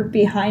structure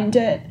behind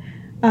it,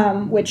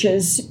 which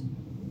is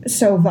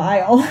so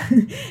vile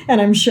and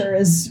I'm sure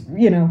is,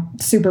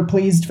 super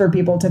pleased for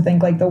people to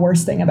think like the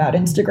worst thing about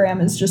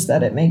Instagram is just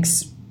that it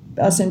makes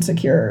us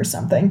insecure or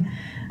something.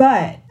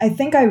 But I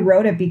think I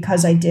wrote it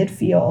because I did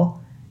feel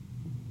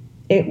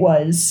it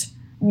was,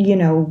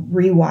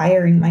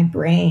 rewiring my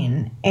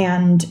brain.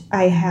 And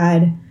I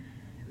had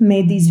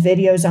made these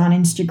videos on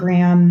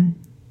Instagram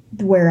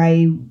where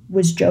I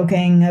was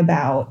joking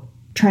about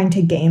trying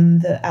to game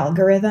the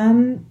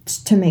algorithm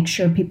to make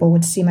sure people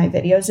would see my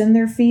videos in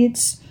their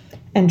feeds,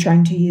 and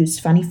trying to use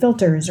funny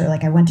filters, or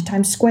like I went to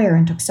Times Square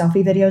and took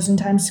selfie videos in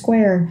Times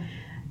Square.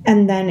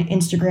 And then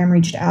Instagram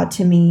reached out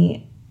to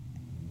me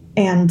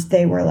and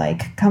they were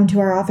like, come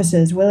to our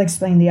offices, we'll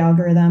explain the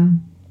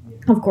algorithm.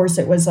 Of course,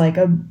 it was like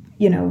a,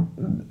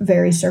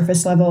 very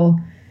surface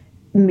level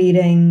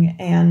meeting.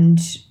 And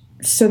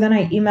so then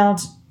I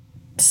emailed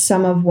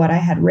some of what I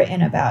had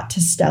written about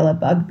to Stella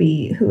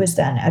Bugbee, who was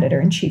then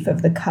editor-in-chief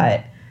of The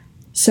Cut.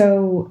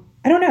 So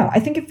I don't know. I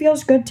think it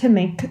feels good to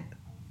make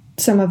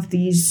some of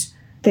these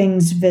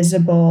things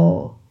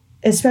visible,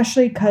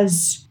 especially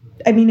because,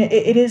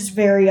 it is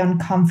very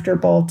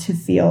uncomfortable to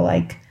feel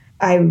like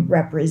I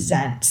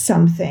represent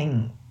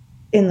something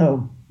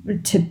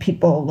to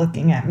people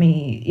looking at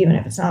me, even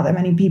if it's not that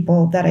many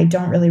people, that I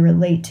don't really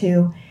relate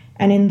to.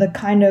 And in the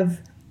kind of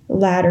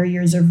latter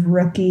years of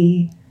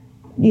Rookie,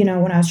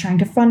 when I was trying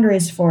to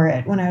fundraise for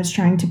it, when I was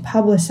trying to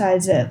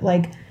publicize it,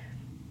 like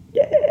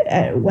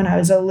when I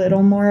was a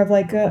little more of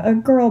like a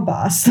girl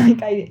boss,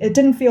 it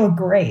didn't feel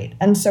great.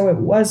 And so it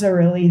was a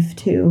relief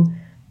to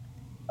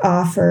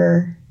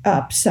offer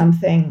up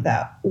something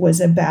that was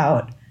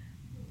about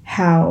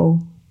how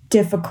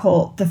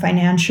difficult the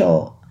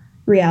financial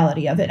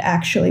reality of it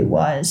actually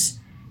was,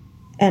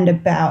 and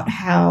about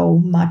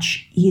how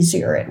much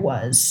easier it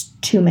was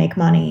to make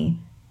money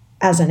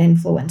as an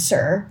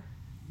influencer,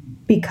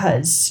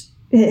 because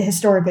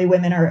historically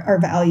women are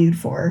valued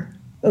for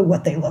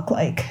what they look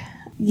like.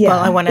 Yeah.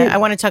 Well, I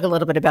want to talk a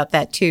little bit about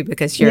that too,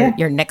 because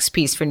your next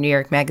piece for New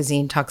York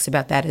Magazine talks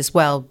about that as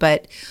well.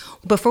 But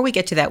before we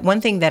get to that, one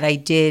thing that I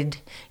did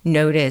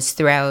notice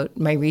throughout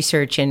my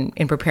research in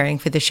preparing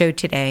for the show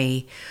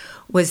today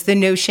was the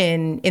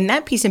notion, in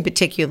that piece in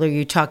particular,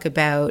 you talk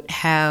about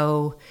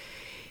how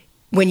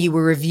when you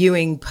were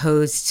reviewing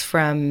posts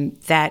from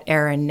that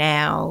era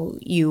now,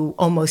 you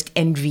almost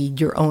envied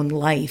your own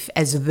life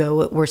as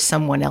though it were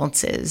someone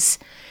else's.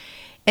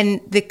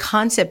 And the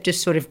concept of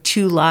sort of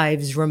two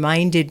lives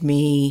reminded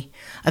me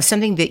of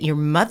something that your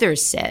mother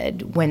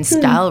said when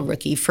Style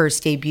Rookie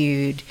first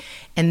debuted,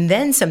 and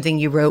then something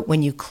you wrote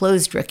when you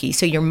closed Rookie.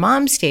 So your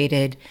mom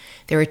stated,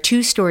 there are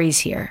two stories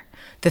here: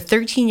 the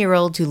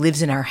 13-year-old who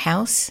lives in our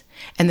house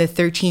and the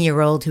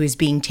 13-year-old who is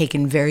being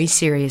taken very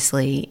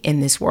seriously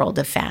in this world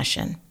of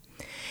fashion.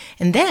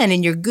 And then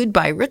in your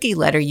Goodbye Rookie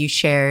letter you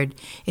shared,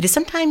 it is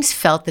sometimes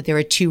felt that there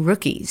are two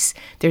rookies.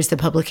 There's the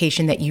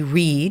publication that you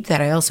read,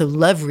 that I also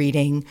love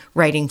reading,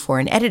 writing for,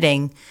 and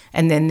editing.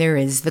 And then there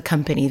is the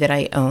company that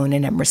I own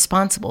and am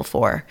responsible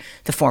for.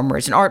 The former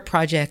is an art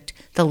project.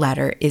 The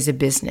latter is a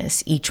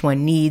business. Each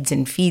one needs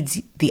and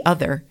feeds the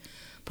other.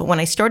 But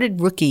when I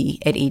started Rookie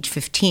at age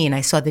 15,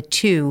 I saw the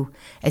two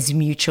as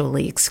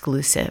mutually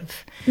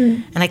exclusive.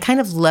 And I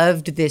kind of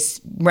loved this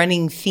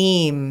running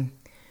theme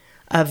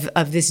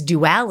of this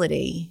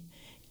duality,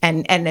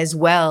 and as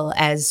well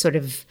as sort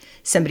of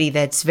somebody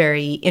that's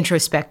very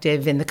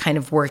introspective in the kind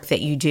of work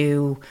that you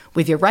do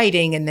with your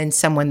writing, and then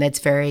someone that's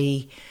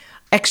very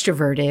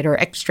extroverted or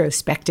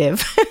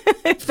extrospective,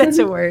 if that's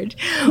a word,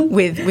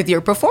 with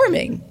your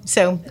performing.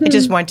 So I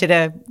just wanted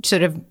to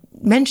sort of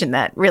mention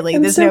that, really.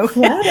 I'm so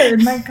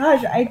flattered. My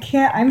gosh, I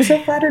can't. I'm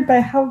so flattered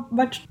by how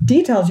much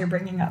details you're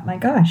bringing up. My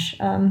gosh.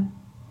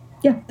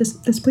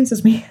 This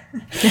pleases me.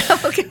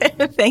 Okay,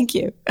 thank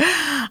you.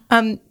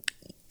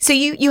 So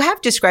you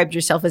have described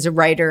yourself as a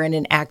writer and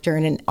an actor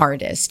and an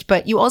artist,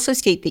 but you also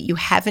state that you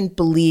haven't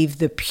believed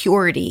the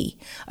purity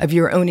of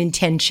your own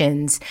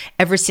intentions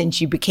ever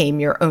since you became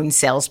your own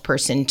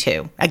salesperson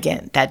too.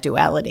 Again, that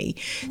duality.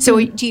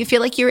 So do you feel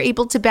like you're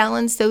able to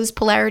balance those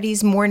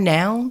polarities more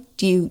now?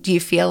 Do you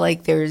feel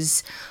like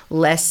there's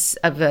less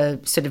of a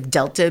sort of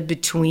delta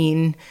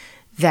between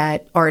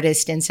that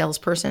artist and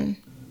salesperson?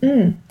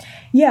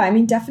 Yeah,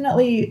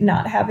 definitely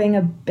not having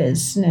a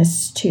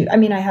business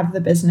I have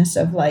the business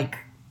of like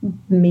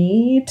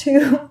me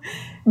to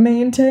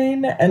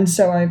maintain. And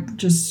so I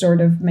just sort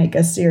of make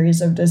a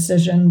series of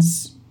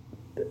decisions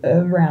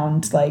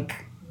around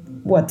like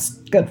what's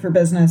good for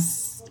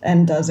business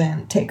and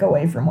doesn't take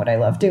away from what I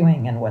love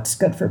doing, and what's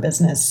good for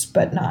business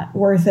but not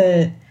worth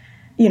it,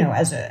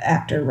 as an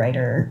actor,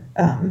 writer,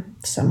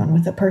 someone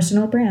with a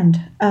personal brand.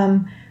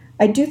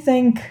 I do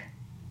think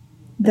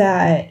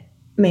that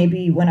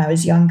maybe when I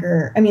was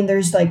younger,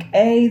 there's like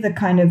the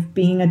kind of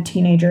being a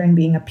teenager and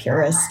being a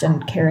purist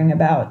and caring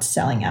about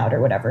selling out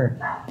or whatever.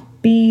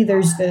 B,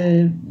 there's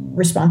the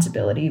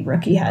responsibility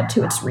Rookie had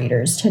to its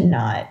readers to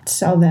not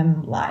sell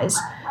them lies.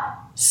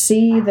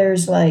 C,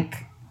 there's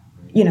like,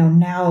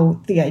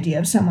 now the idea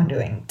of someone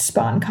doing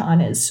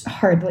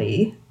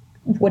SpawnCon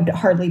would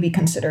hardly be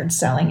considered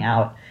selling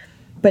out.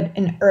 But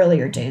in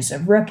earlier days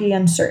of Rookie,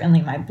 and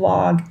certainly my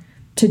blog,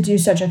 to do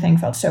such a thing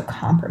felt so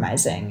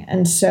compromising.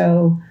 And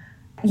so,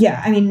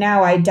 yeah,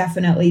 now I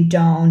definitely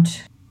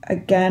don't.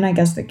 Again, I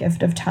guess the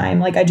gift of time.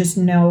 Like, I just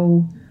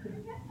know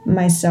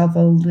myself a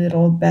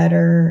little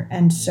better.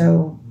 And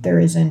so there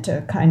isn't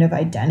a kind of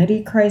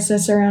identity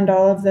crisis around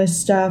all of this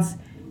stuff.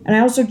 And I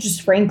also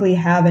just frankly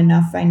have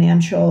enough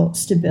financial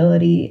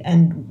stability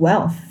and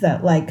wealth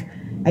that, like,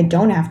 I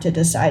don't have to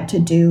decide to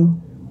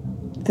do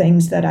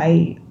things that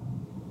I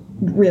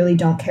really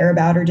don't care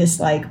about or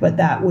dislike, but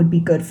that would be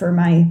good for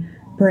my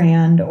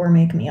brand or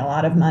make me a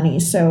lot of money.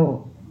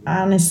 So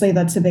honestly,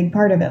 that's a big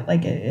part of it.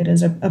 Like it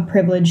is a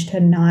privilege to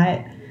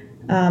not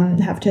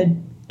have to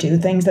do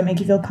things that make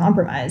you feel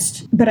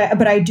compromised.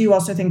 But I do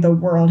also think the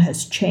world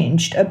has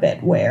changed a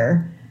bit,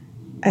 where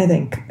I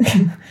think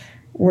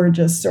we're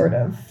just sort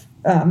of,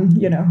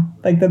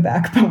 like the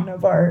backbone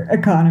of our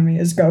economy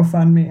is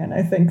GoFundMe. And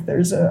I think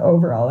there's an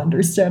overall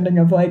understanding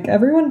of like,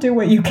 everyone do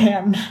what you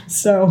can.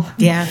 So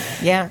yeah.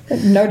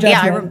 No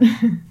judgment.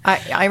 Yeah,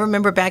 I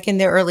remember back in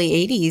the early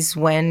 80s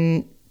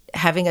when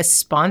having a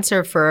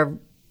sponsor for a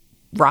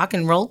rock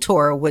and roll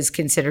tour was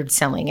considered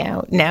selling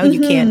out. Now you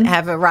can't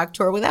have a rock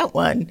tour without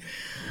one.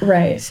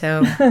 Right.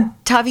 So,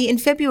 Tavi, in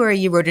February,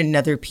 you wrote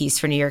another piece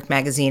for New York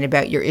Magazine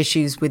about your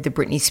issues with the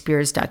Britney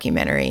Spears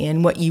documentary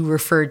and what you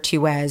referred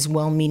to as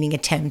well-meaning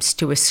attempts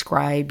to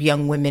ascribe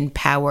young women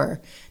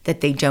power that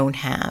they don't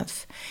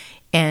have.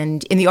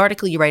 And in the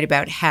article, you write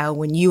about how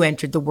when you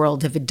entered the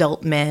world of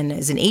adult men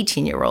as an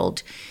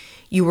 18-year-old,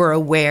 you were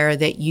aware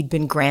that you'd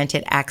been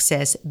granted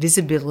access,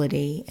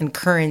 visibility, and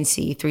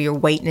currency through your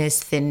whiteness,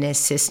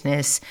 thinness,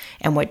 cisness,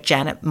 and what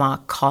Janet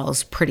Mock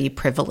calls pretty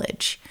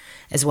privilege,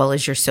 as well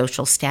as your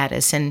social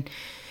status. And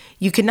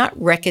you could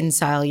not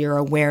reconcile your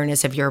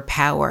awareness of your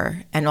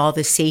power and all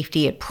the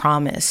safety it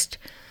promised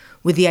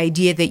with the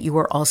idea that you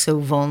were also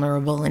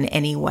vulnerable in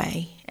any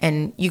way.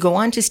 And you go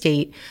on to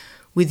state,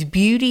 with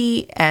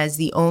beauty as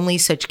the only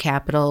such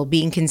capital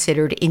being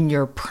considered in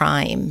your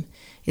prime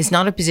is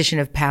not a position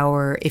of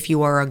power if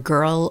you are a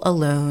girl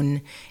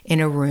alone in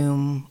a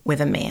room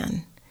with a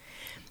man.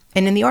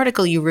 And in the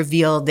article, you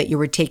revealed that you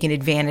were taken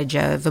advantage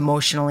of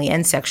emotionally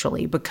and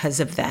sexually because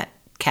of that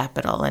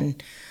capital.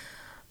 And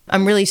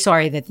I'm really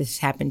sorry that this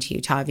happened to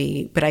you,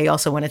 Tavi, but I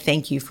also want to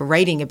thank you for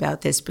writing about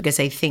this, because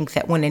I think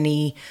that when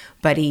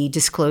anybody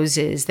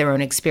discloses their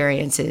own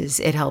experiences,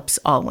 it helps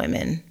all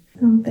women.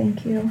 Oh,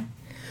 thank you.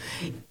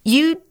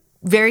 You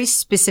very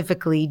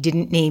specifically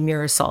didn't name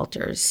your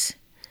assaulters.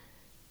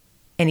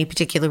 Any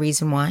particular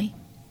reason why?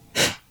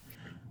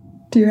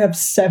 Do you have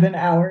 7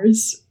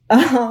 hours?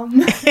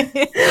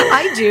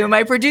 I do.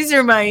 My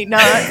producer might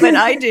not, but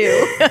I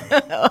do.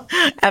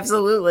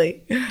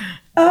 Absolutely.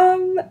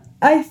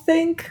 I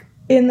think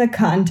in the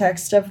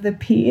context of the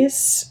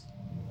piece,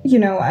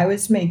 I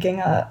was making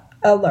a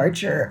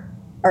larger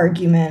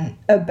argument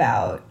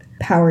about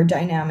power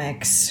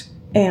dynamics,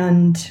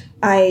 and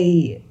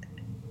I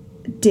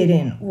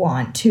didn't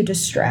want to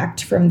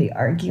distract from the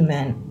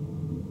argument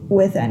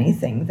with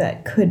anything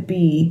that could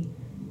be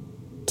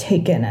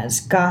taken as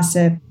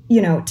gossip.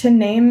 To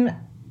name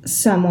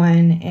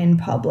someone in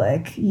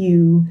public,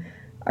 you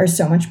are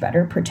so much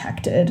better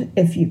protected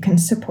if you can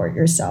support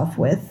yourself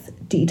with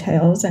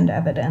details and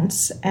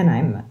evidence. And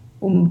I'm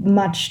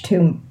much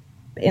too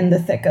in the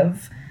thick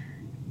of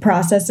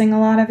processing a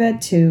lot of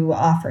it to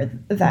offer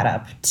that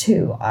up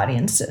to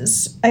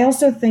audiences. I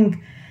also think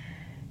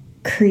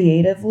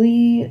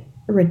creatively,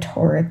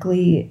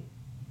 rhetorically,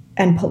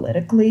 and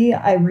politically,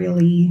 I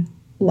really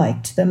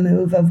liked the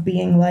move of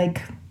being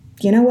like,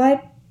 you know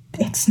what?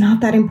 It's not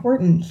that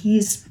important.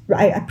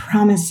 I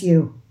promise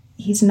you,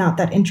 he's not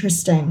that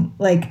interesting.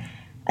 Like,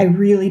 I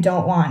really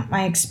don't want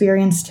my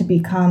experience to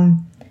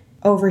become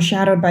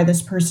overshadowed by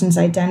this person's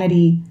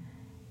identity.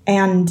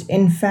 And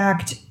in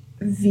fact,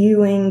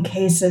 viewing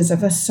cases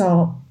of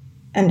assault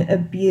and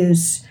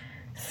abuse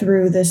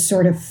through this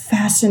sort of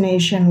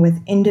fascination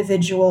with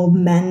individual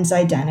men's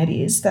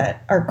identities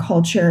that our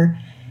culture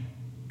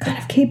kind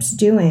of keeps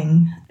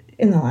doing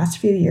in the last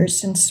few years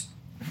since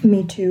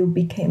Me Too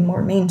became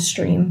more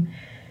mainstream.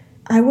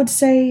 I would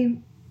say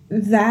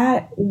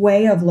that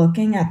way of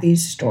looking at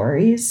these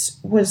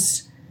stories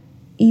was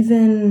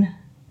even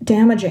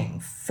damaging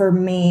for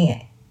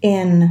me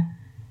in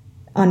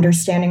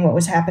understanding what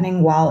was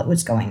happening while it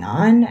was going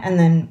on, and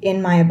then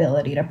in my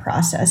ability to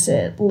process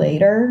it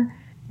later,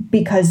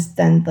 because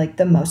then like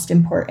the most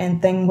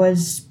important thing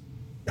was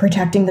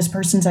protecting this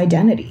person's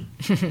identity.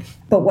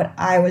 But what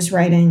I was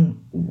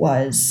writing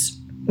was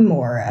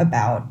more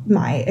about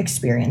my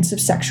experience of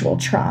sexual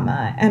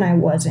trauma, and I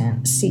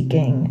wasn't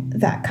seeking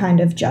that kind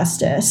of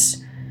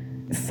justice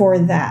for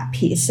that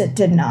piece. It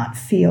did not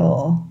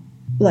feel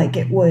like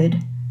it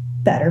would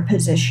better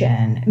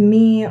position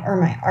me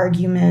or my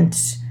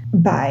arguments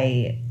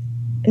by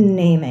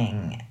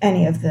naming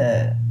any of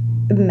the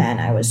men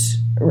I was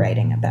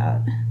writing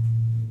about.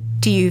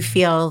 Do you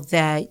feel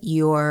that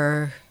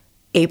you're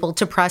able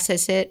to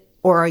process it,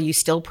 or are you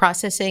still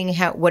processing?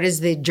 What has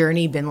the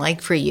journey been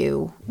like for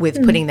you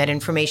with putting that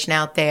information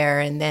out there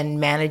and then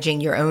managing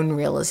your own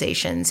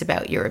realizations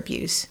about your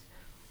abuse?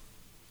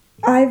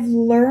 I've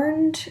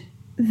learned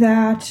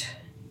that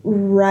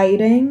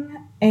writing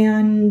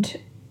and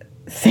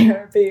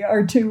therapy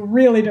are two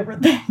really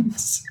different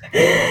things.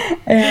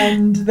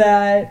 And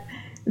that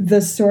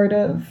the sort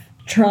of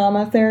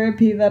trauma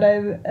therapy that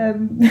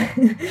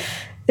I'm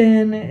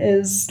in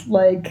is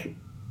like,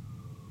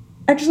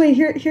 actually,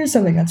 here's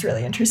something that's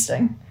really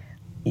interesting.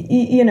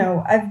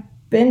 I've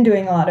been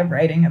doing a lot of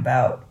writing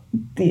about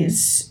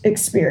these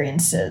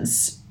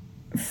experiences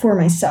for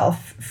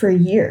myself for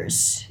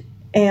years.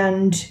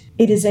 And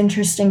it is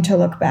interesting to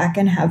look back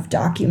and have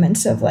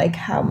documents of like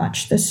how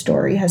much the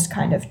story has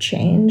kind of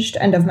changed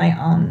and of my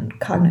own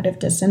cognitive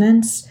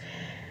dissonance.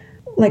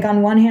 Like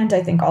on one hand,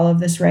 I think all of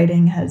this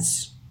writing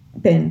has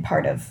been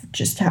part of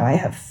just how I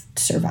have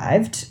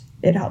survived.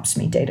 It helps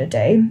me day to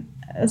day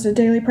as a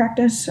daily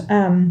practice.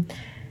 And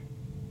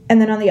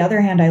then on the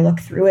other hand, I look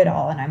through it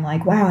all and I'm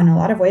like, wow, in a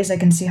lot of ways, I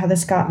can see how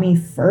this got me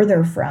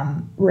further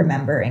from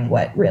remembering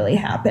what really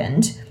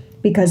happened.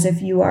 Because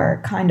if you are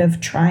kind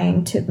of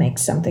trying to make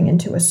something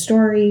into a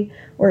story,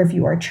 or if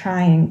you are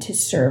trying to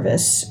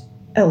service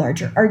a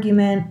larger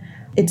argument,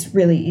 it's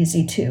really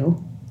easy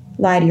to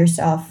lie to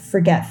yourself,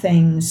 forget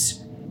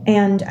things.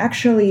 And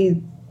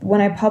actually,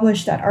 when I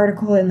published that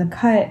article in The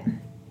Cut,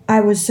 I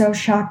was so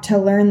shocked to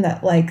learn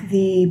that like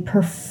the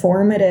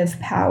performative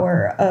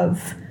power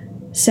of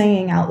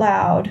saying out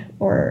loud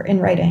or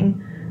in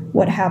writing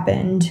what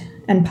happened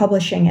and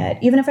publishing it,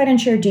 even if I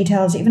didn't share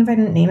details, even if I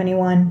didn't name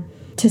anyone,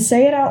 to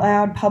say it out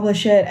loud,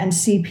 publish it, and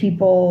see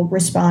people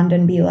respond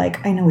and be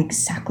like, I know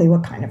exactly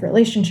what kind of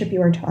relationship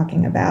you are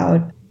talking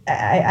about.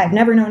 I've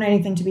never known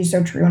anything to be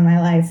so true in my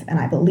life, and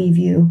I believe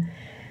you.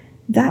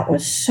 That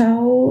was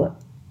so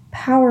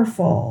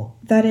powerful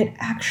that it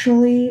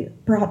actually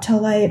brought to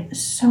light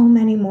so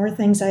many more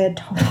things I had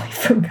totally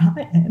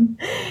forgotten.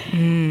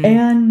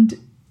 And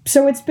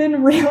so it's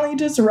been really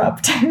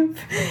disruptive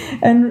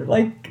and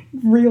like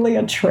really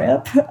a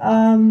trip.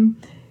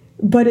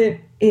 But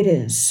it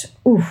is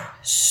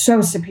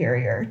so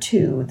superior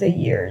to the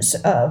years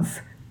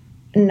of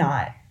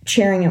not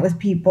sharing it with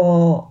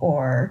people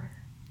or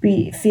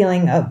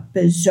feeling a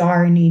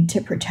bizarre need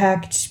to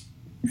protect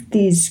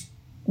these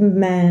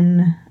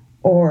men,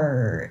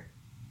 or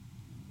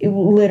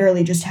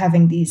literally just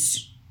having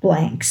these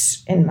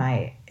blanks in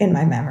my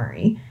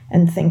memory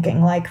and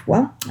thinking like,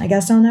 well, I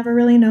guess I'll never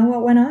really know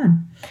what went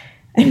on.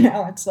 And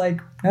now it's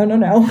like,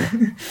 no.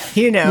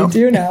 You know. You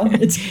do know.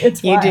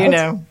 It's You wild. do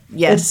know.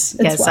 Yes.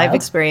 It's yes, wild. I've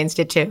experienced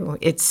it too.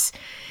 It's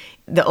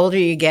the older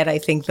you get, I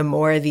think the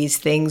more these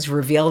things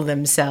reveal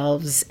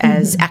themselves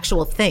as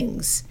actual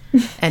things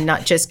and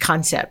not just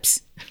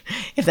concepts,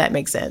 if that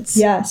makes sense.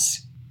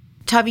 Yes.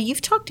 Tavi,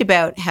 you've talked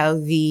about how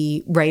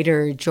the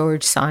writer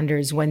George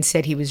Saunders once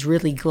said he was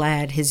really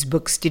glad his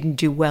books didn't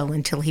do well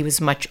until he was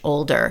much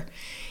older.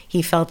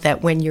 He felt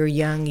that when you're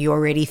young, you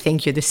already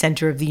think you're the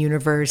center of the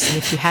universe. And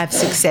if you have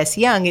success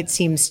young, it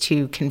seems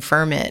to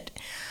confirm it.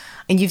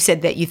 And you've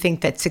said that you think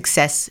that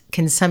success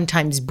can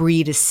sometimes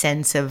breed a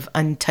sense of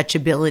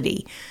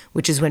untouchability,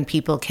 which is when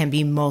people can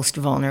be most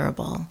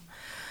vulnerable.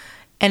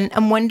 And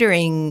I'm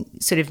wondering,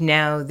 sort of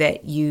now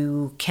that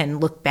you can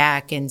look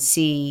back and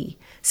see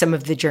some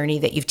of the journey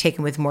that you've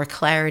taken with more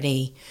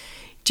clarity,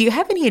 do you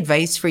have any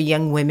advice for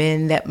young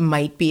women that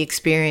might be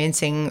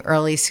experiencing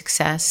early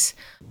success?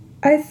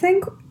 I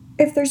think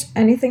if there's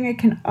anything I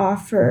can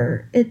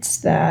offer, it's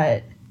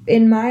that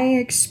in my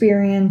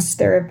experience,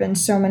 there have been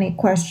so many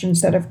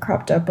questions that have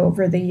cropped up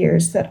over the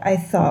years that I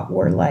thought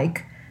were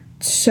like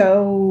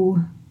so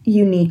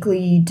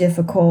uniquely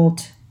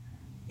difficult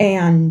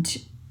and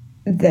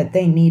that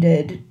they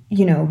needed,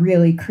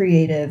 really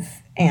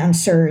creative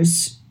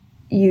answers,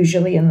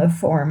 usually in the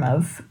form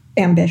of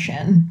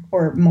ambition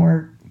or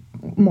more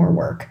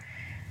work.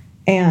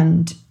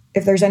 And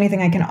if there's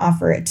anything I can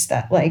offer, it's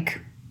that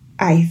like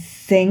I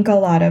think a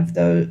lot of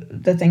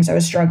the things I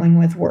was struggling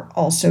with were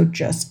also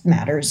just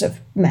matters of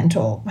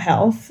mental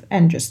health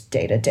and just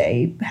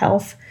day-to-day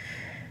health.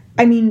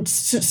 I mean,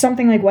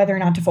 something like whether or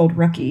not to fold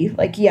Rookie,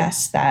 like,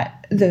 yes,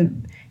 that the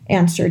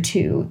answer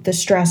to the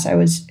stress I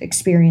was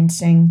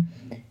experiencing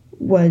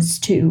was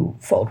to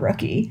fold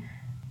Rookie.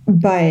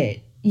 But,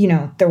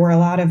 there were a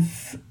lot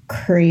of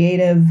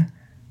creative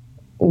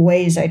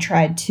ways I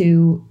tried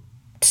to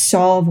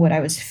solve what I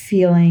was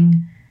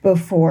feeling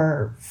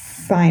before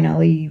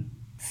finally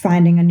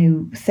finding a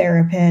new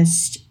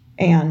therapist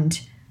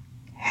and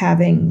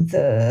having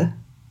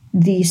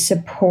the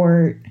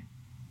support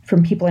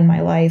from people in my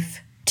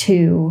life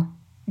to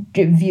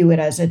view it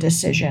as a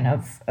decision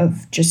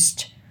of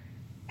just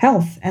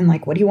health and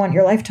like, what do you want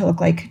your life to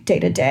look like day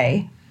to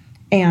day?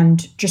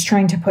 And just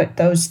trying to put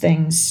those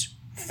things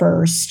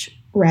first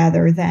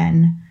rather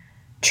than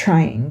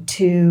trying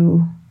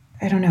to,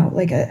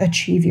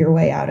 achieve your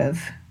way out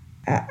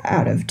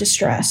of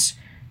distress.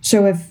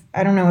 So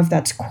I don't know if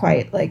that's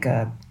quite like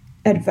a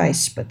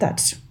advice, but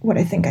that's what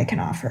I think I can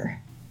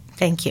offer.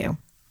 Thank you.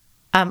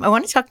 I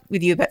want to talk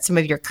with you about some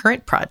of your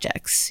current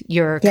projects.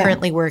 You're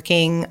currently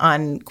working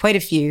on quite a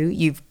few.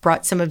 You've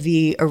brought some of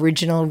the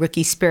original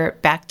Rookie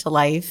spirit back to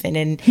life in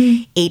an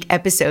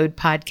 8-episode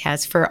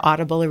podcast for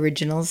Audible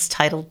Originals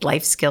titled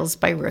Life Skills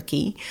by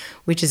Rookie,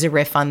 which is a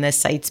riff on the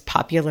site's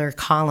popular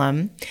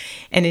column.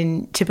 And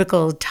in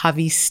typical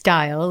Tavi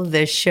style,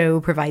 the show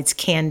provides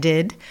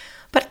candid,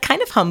 but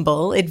kind of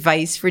humble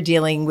advice for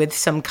dealing with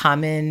some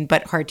common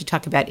but hard to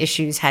talk about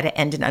issues: how to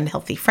end an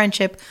unhealthy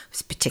friendship. I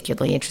was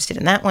particularly interested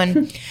in that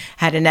one.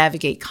 How to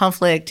navigate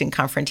conflict and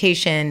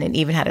confrontation, and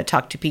even how to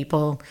talk to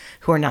people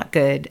who are not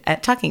good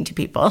at talking to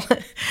people.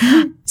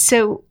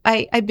 So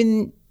I've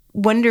been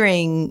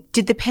wondering,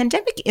 did the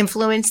pandemic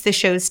influence the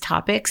show's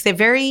topics? They're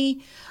very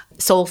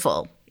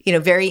soulful,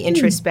 very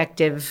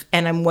introspective.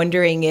 And I'm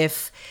wondering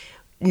if,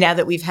 now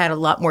that we've had a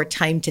lot more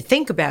time to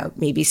think about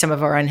maybe some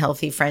of our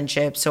unhealthy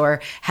friendships,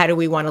 or how do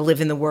we want to live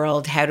in the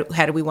world? How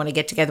do we want to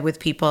get together with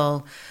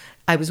people?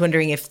 I was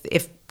wondering if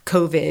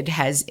COVID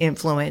has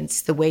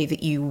influenced the way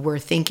that you were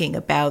thinking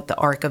about the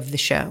arc of the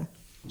show.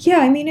 Yeah,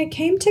 I mean, it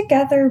came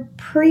together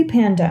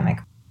pre-pandemic.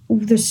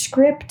 The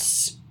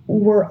scripts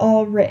were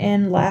all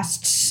written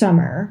last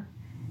summer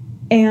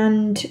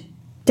and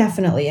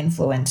definitely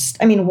influenced.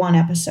 I mean, one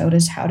episode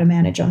is how to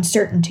manage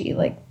uncertainty,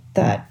 like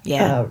that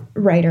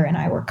writer and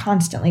I were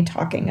constantly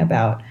talking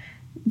about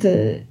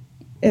the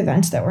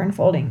events that were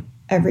unfolding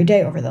every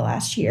day over the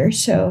last year.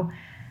 So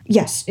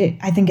yes,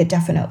 I think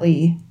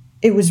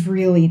it was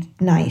really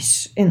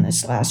nice in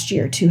this last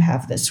year to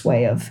have this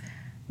way of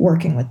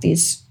working with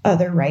these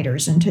other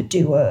writers and to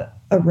do a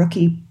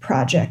rookie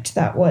project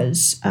that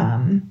was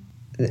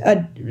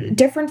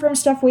different from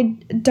stuff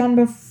we'd done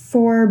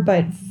before,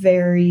 but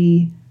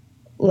very,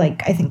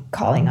 I think,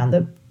 calling on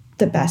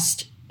the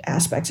best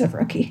aspects of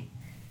Rookie.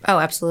 Oh,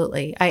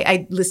 absolutely.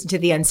 I listened to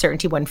the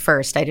uncertainty one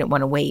first. I didn't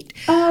want to wait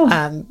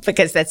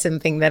because that's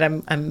something that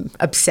I'm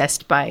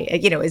obsessed by,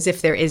 as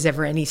if there is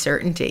ever any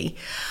certainty.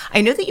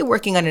 I know that you're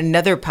working on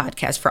another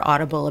podcast for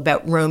Audible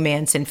about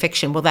romance and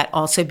fiction. Will that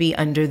also be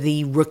under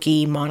the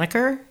Rookie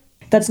moniker?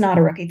 That's not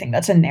a Rookie thing.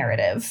 That's a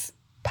narrative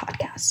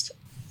podcast.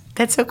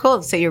 That's so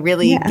cool. So you're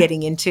really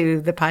getting into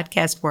the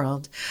podcast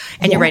world,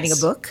 and you're writing a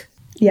book?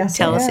 Yes.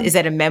 Tell us, is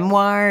that a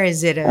memoir?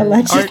 Is it a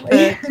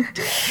Allegedly. art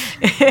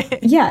book?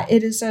 Yeah,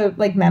 it is a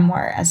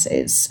memoir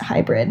essays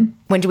hybrid.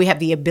 When do we have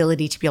the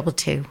ability to be able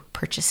to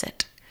purchase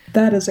it?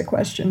 That is a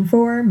question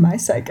for my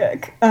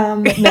psychic.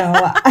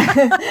 No.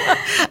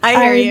 I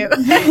hear you.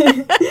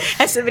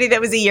 As somebody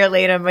that was a year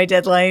late on my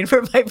deadline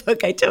for my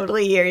book, I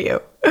totally hear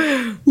you.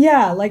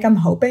 Yeah, I'm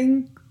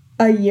hoping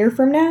a year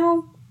from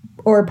now,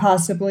 or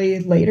possibly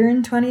later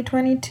in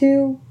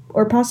 2022,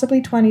 or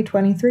possibly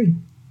 2023.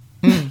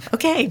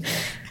 Okay.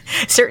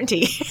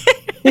 Certainty.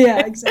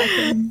 Yeah,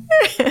 exactly.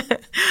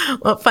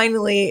 Well,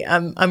 finally,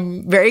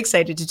 I'm very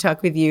excited to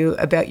talk with you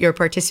about your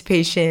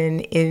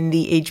participation in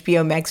the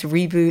HBO Max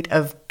reboot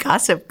of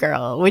Gossip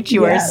Girl, which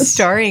you are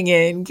starring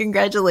in.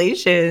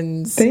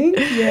 Congratulations. Thank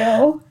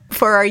you.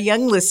 For our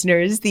young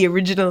listeners, the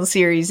original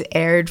series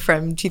aired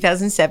from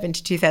 2007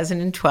 to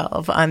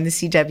 2012 on the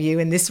CW,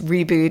 and this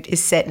reboot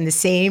is set in the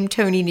same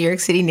Tony, New York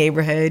City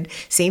neighborhood,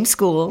 same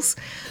schools,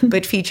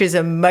 but features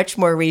a much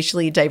more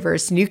racially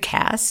diverse new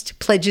cast,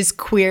 pledges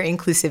queer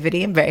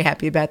inclusivity. I'm very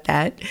happy about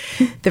that.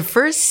 The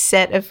first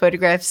set of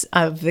photographs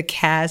of the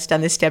cast on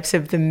the steps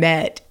of the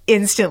Met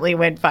instantly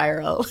went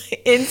viral.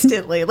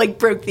 Instantly,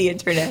 broke the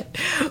internet.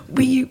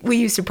 Were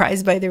you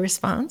surprised by the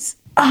response?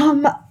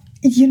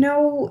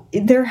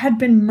 There had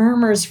been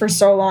murmurs for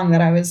so long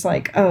that I was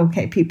like, oh,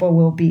 okay, people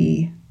will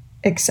be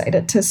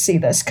excited to see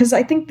this. Because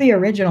I think the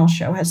original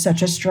show has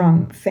such a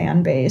strong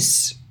fan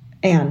base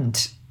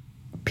and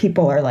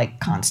people are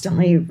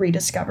constantly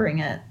rediscovering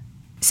it.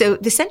 So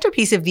the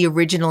centerpiece of the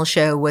original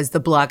show was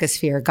the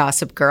blogosphere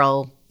Gossip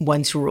Girl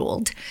once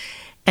ruled.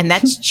 And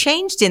that's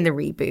changed in the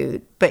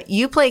reboot. But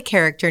you play a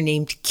character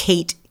named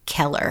Kate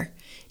Keller.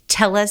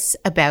 Tell us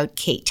about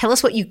Kate. Tell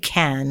us what you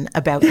can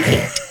about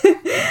Kate.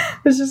 I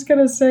was just going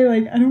to say,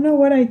 I don't know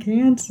what I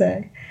can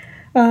say.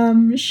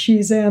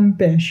 She's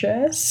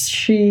ambitious.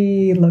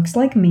 She looks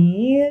like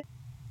me.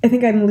 I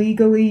think I'm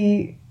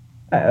legally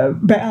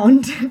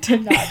bound to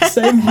not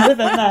say more than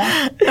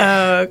that.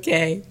 Oh,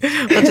 okay.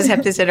 We'll just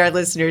have to send our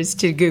listeners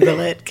to Google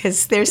it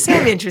because there's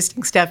some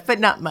interesting stuff, but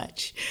not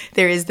much.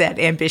 There is that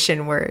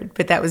ambition word,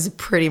 but that was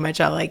pretty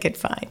much all I could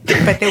find.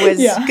 But there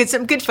was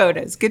some good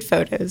photos,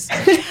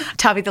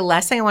 Tavi, the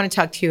last thing I want to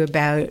talk to you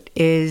about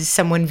is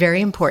someone very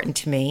important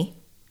to me,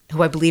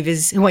 who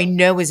I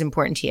know is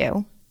important to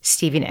you,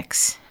 Stevie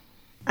Nicks.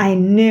 I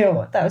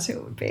knew that was who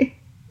it would be.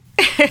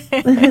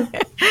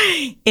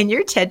 In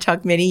your TED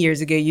Talk many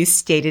years ago, you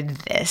stated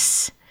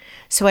this.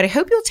 So what I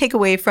hope you'll take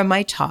away from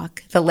my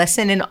talk, the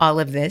lesson in all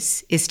of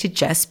this is to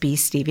just be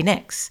Stevie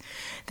Nicks.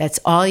 That's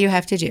all you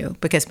have to do,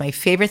 because my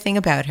favorite thing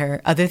about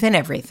her, other than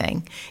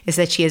everything, is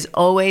that she has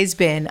always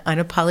been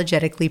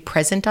unapologetically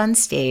present on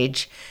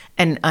stage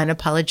and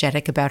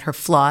unapologetic about her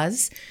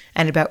flaws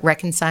and about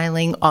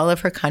reconciling all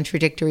of her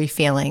contradictory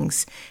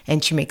feelings.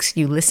 And she makes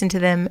you listen to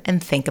them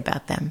and think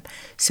about them.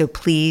 So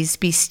please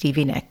be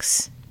Stevie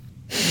Nicks.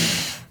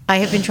 I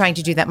have been trying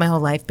to do that my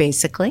whole life,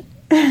 basically.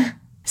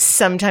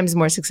 Sometimes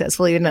more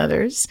successfully than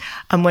others.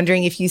 I'm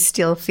wondering if you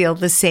still feel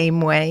the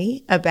same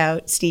way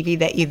about Stevie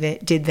that you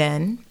did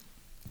then.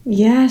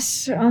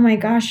 Yes. Oh my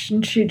gosh.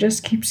 And she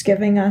just keeps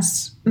giving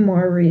us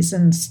more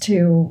reasons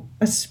to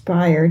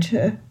aspire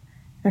to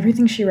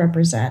everything she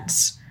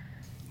represents.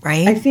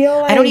 Right? I feel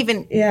like... I don't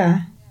even...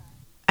 Yeah.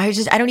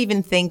 I don't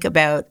even think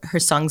about her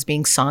songs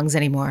being songs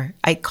anymore.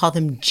 I call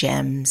them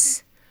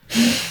gems.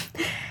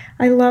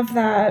 I love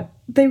that.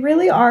 They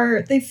really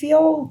are. They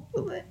feel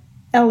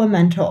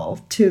elemental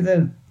to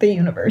the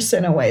universe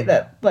in a way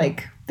that,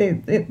 like,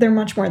 they're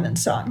much more than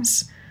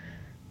songs.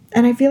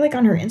 And I feel like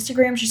on her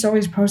Instagram, she's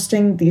always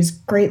posting these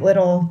great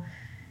little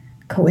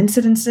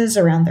coincidences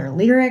around their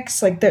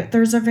lyrics. Like,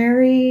 there's a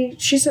very...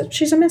 She's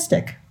a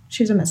mystic.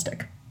 She's a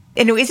mystic.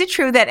 And is it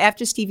true that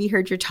after Stevie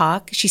heard your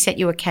talk, she sent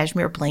you a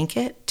cashmere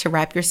blanket to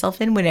wrap yourself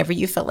in whenever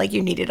you felt like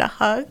you needed a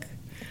hug?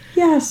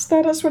 Yes,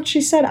 that is what she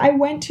said.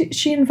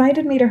 She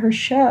invited me to her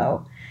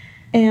show,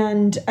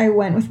 and I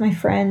went with my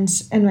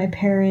friends and my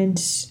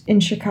parents in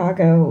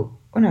Chicago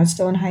when I was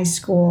still in high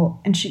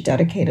school, and she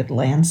dedicated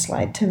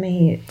Landslide to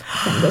me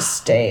from the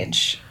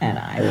stage, and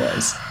I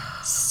was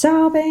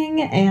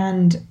sobbing,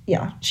 and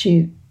yeah,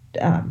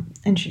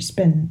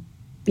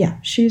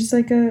 she's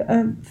like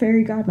a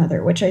fairy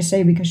godmother, which I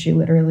say because she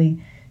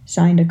literally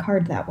signed a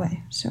card that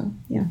way. So,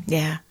 yeah.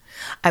 Yeah.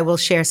 I will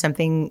share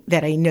something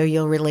that I know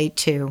you'll relate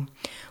to.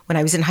 When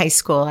I was in high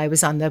school, I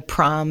was on the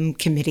prom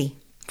committee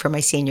for my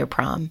senior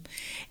prom.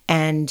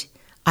 And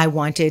I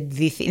wanted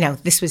this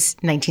was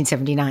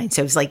 1979.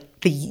 So it was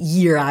like the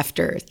year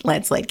after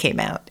Landslide came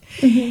out.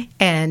 Mm-hmm.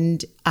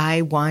 And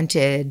I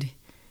wanted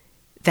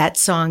that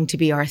song to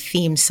be our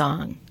theme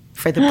song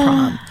for the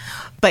prom.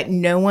 But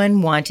no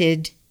one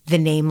wanted the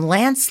name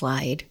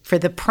Landslide for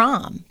the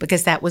prom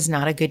because that was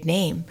not a good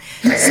name.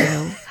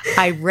 So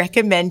I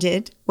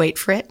recommended, wait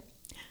for it,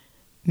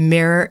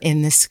 Mirror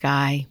in the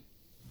Sky.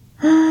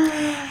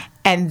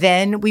 And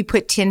then we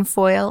put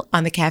tinfoil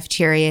on the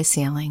cafeteria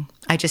ceiling.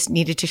 I just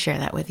needed to share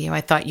that with you.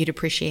 I thought you'd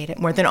appreciate it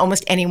more than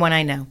almost anyone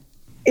I know.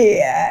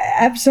 Yeah,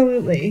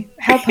 absolutely.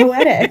 How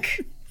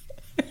poetic.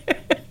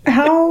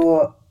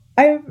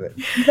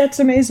 That's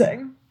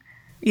amazing.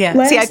 Yeah.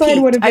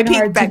 Landslide would have been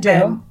hard to do.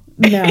 Then.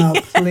 No,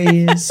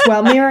 please.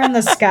 Well, Mirror in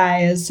the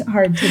Sky is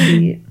hard to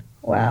beat.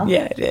 Wow.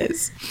 Yeah, it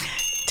is.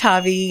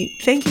 Tavi,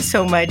 thank you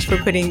so much for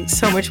putting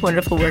so much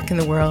wonderful work in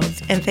the world.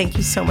 And thank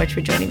you so much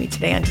for joining me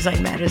today on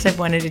Design Matters. I've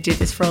wanted to do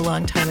this for a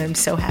long time. I'm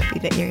so happy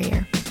that you're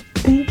here.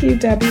 Thank you,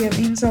 Debbie. It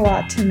means a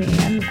lot to me.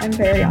 I'm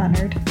very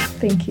honored.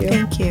 Thank you.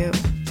 Thank you.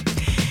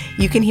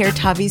 You can hear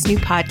Tavi's new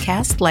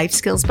podcast, Life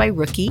Skills by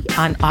Rookie,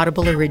 on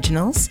Audible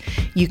Originals.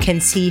 You can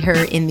see her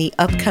in the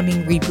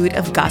upcoming reboot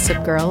of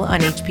Gossip Girl on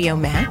HBO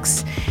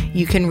Max.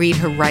 You can read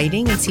her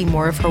writing and see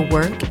more of her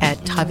work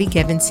at Tavi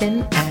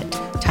Gevinson at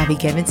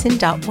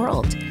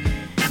tavigevinson.world.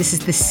 This is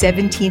the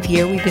 17th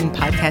year we've been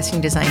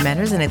podcasting Design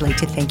Matters, and I'd like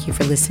to thank you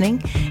for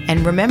listening.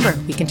 And remember,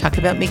 we can talk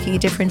about making a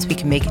difference, we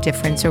can make a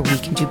difference, or we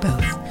can do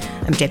both.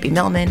 I'm Debbie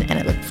Millman, and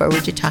I look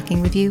forward to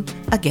talking with you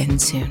again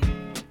soon.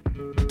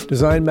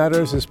 Design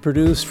Matters is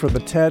produced for the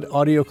TED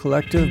Audio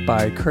Collective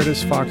by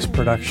Curtis Fox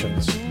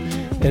Productions.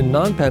 In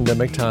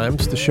non-pandemic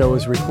times, the show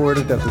is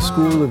recorded at the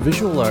School of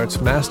Visual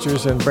Arts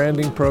Masters in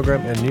Branding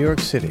program in New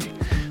York City,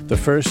 the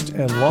first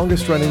and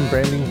longest-running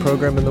branding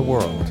program in the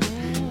world.